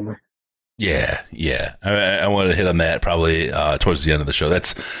his family. Yeah. I wanted to hit on that probably towards the end of the show.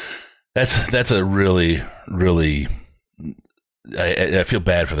 That's a really, really, I feel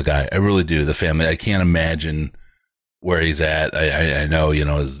bad for the guy. I really do. The family. I can't imagine where he's at. I know,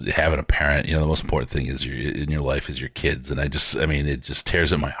 as having a parent, the most important thing is in your life is your kids. And it just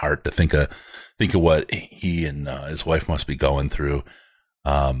tears at my heart to think of what he and his wife must be going through.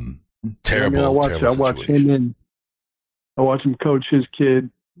 Terrible. I watch him I watch him coach his kid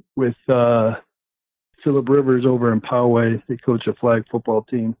with Phillip Rivers over in Poway. They coach a flag football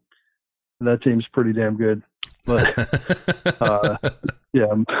team. That team's pretty damn good, but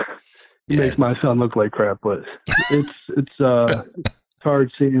it makes my son look like crap. But it's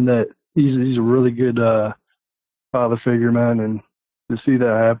hard seeing that he's a really good father figure, man, and to see that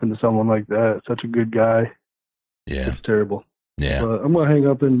happen to someone like that, such a good guy, it's terrible. Yeah, but I'm gonna hang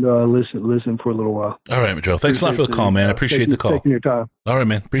up and listen for a little while. All right, Joe. Thanks a lot for the call, man. I appreciate the call. Taking your time. All right,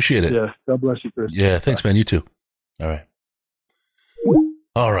 man. Appreciate it. Yeah. God bless you, Chris. Yeah. Thanks, man. You too. All right.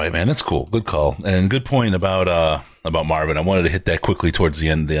 All right, man. That's cool. Good call and good point about Marvin. I wanted to hit that quickly towards the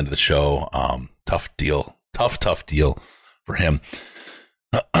end of the show. Tough deal for him.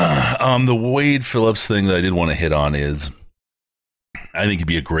 The Wade Phillips thing that I did want to hit on is I think he'd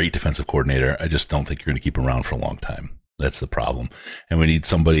be a great defensive coordinator. I just don't think you're going to keep him around for a long time. That's the problem. And we need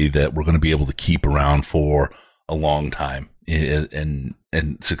somebody that we're going to be able to keep around for a long time and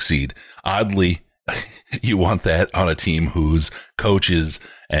succeed. Oddly, you want that on a team whose coaches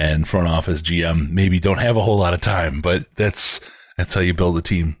and front office GM maybe don't have a whole lot of time, but that's how you build a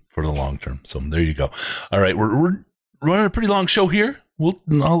team for the long term. So there you go. All right. We're running a pretty long show here.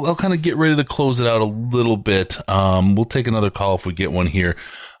 I'll kind of get ready to close it out a little bit. We'll take another call if we get one here.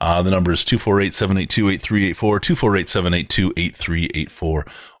 The number is 248-782-8384, 248-782-8384,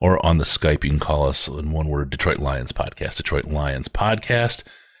 or on the Skype, you can call us in one word, Detroit Lions Podcast, Detroit Lions Podcast.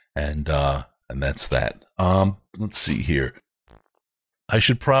 And that's that. Let's see here. I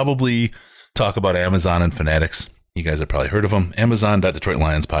should probably talk about Amazon and Fanatics. You guys have probably heard of them.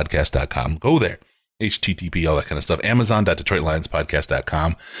 Amazon.DetroitLionsPodcast.com. Go there. HTTP, all that kind of stuff.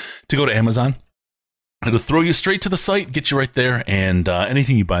 Amazon.DetroitLionsPodcast.com. To go to Amazon, it'll throw you straight to the site, get you right there, and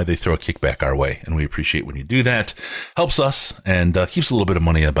anything you buy, they throw a kickback our way, and we appreciate when you do that. Helps us and keeps a little bit of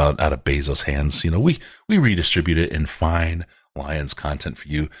money out of Bezos' hands. You know, we redistribute it in fine Lions content for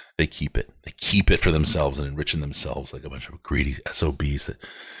you. They keep it. They keep it for themselves and enriching themselves like a bunch of greedy SOBs that.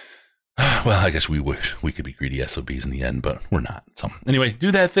 Well, I guess we wish we could be greedy SOBs in the end, but we're not. So anyway, do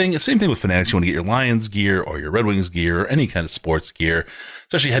that thing. Same thing with Fanatics. You want to get your Lions gear or your Red Wings gear or any kind of sports gear,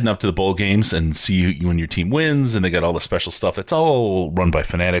 especially heading up to the bowl games and see you when your team wins. And they got all the special stuff. It's all run by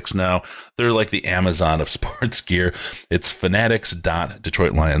Fanatics now. They're like the Amazon of sports gear. It's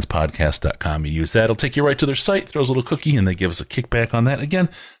fanatics.DetroitLionsPodcast.com. You use that. It'll take you right to their site, throws a little cookie, and they give us a kickback on that. Again,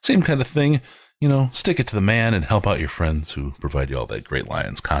 same kind of thing. You know, stick it to the man and help out your friends who provide you all that great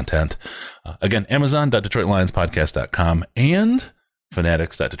Lions content. Again, Amazon.DetroitLionsPodcast.com and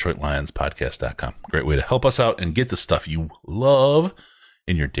Fanatics.DetroitLionsPodcast.com. Great way to help us out and get the stuff you love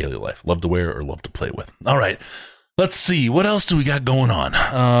in your daily life. Love to wear or love to play with. All right. Let's see. What else do we got going on?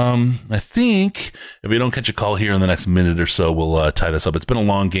 I think if we don't catch a call here in the next minute or so, we'll tie this up. It's been a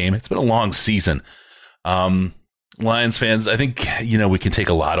long game. It's been a long season. Lions fans, I think, you know, we can take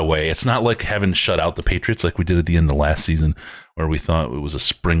a lot away. It's not like having shut out the Patriots like we did at the end of last season where we thought it was a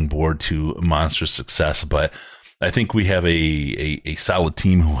springboard to monstrous success. But I think we have a solid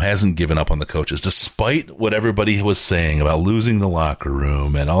team who hasn't given up on the coaches, despite what everybody was saying about losing the locker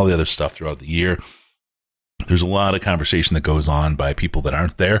room and all the other stuff throughout the year. There's a lot of conversation that goes on by people that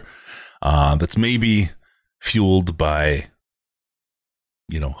aren't there. That's maybe fueled by,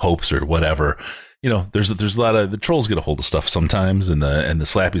 you know, hopes or whatever. You know, there's a lot of the trolls get a hold of stuff sometimes, and the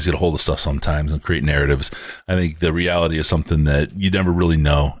slappies get a hold of stuff sometimes and create narratives. I think the reality is something that you never really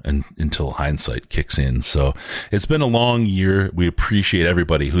know until hindsight kicks in. So it's been a long year. We appreciate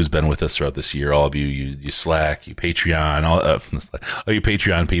everybody who's been with us throughout this year. All of you Slack, you Patreon, all you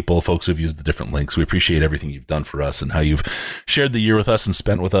Patreon people, folks who've used the different links. We appreciate everything you've done for us and how you've shared the year with us and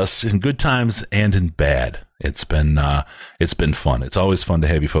spent with us in good times and in bad. It's been fun. It's always fun to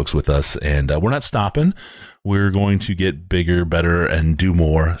have you folks with us, and we're not stopping. We're going to get bigger, better, and do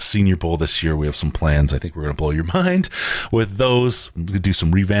more. Senior Bowl this year, we have some plans. I think we're going to blow your mind with those. We're going to do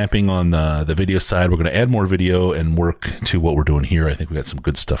some revamping on the video side. We're going to add more video and work to what we're doing here. I think we got some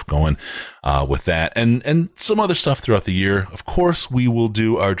good stuff going with that, and some other stuff throughout the year. Of course, we will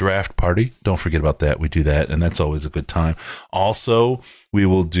do our draft party. Don't forget about that. We do that, and that's always a good time. Also, we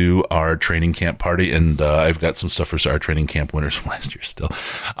will do our training camp party, and I've got some stuff for our training camp winners from last year still.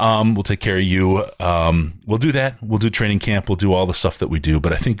 We'll take care of you. We'll do that. We'll do training camp. We'll do all the stuff that we do,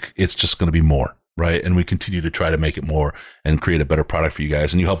 but I think it's just going to be more, right? And we continue to try to make it more and create a better product for you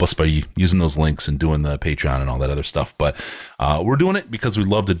guys. And you help us by using those links and doing the Patreon and all that other stuff. But we're doing it because we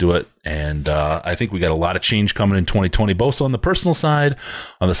love to do it. And I think we got a lot of change coming in 2020, both on the personal side,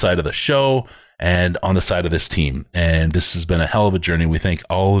 on the side of the show, and on the side of this team. And this has been a hell of a journey. We thank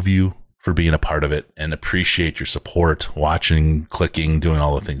all of you for being a part of it and appreciate your support, watching, clicking, doing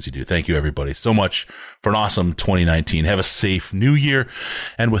all the things you do. Thank you, everybody, so much for an awesome 2019. Have a safe new year.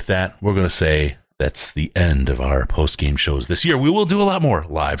 And with that, we're going to say that's the end of our post-game shows this year. We will do a lot more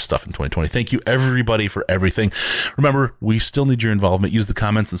live stuff in 2020. Thank you, everybody, for everything. Remember, we still need your involvement. Use the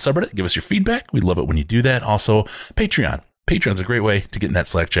comments and subreddit. Give us your feedback. We love it when you do that. Also, Patreon. Patreon's a great way to get in that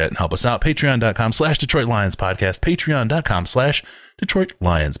Slack chat and help us out. Patreon.com/Detroit Lions Podcast. Patreon.com/Detroit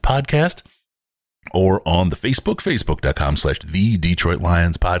Lions Podcast. Or on the Facebook, Facebook.com/The Detroit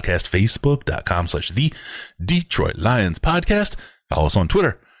Lions Podcast. Facebook.com/The Detroit Lions Podcast. Follow us on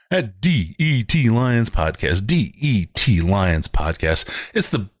Twitter at DET Lions Podcast. DET Lions Podcast. It's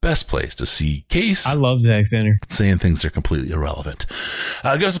the best place to see Case. I love Zach Center saying things that are completely irrelevant.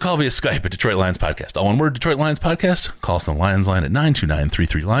 Give us a call via Skype at Detroit Lions Podcast. All one word, Detroit Lions Podcast. Call us on the Lions line at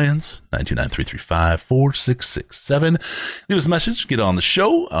 929-33-LIONS, 929-335-4667. Leave us a message. Get on the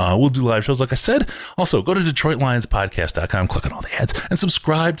show. We'll do live shows, like I said. Also, go to DetroitLionsPodcast.com, click on all the ads, and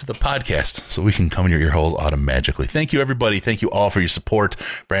subscribe to the podcast so we can come in your ear holes automatically. Thank you, everybody. Thank you all for your support.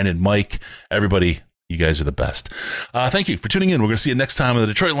 Brandon, Mike, everybody. You guys are the best. Thank you for tuning in. We're going to see you next time on the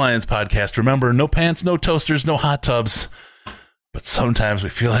Detroit Lions Podcast. Remember, no pants, no toasters, no hot tubs. But sometimes we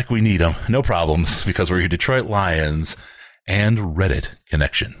feel like we need them. No problems, because we're your Detroit Lions. and Reddit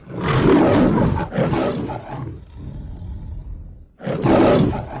connection.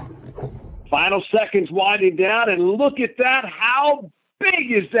 Final seconds winding down, and look at that. How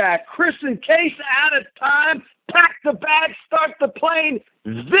big is that? Chris and Case out of time. Pack the bag, start the plane.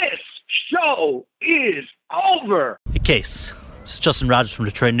 This show is over. Hey, Case. This is Justin Rogers from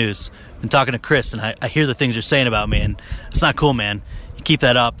Detroit News. Been talking to Chris, and I hear the things you're saying about me, and it's not cool, man. You keep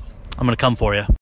that up, I'm going to come for you.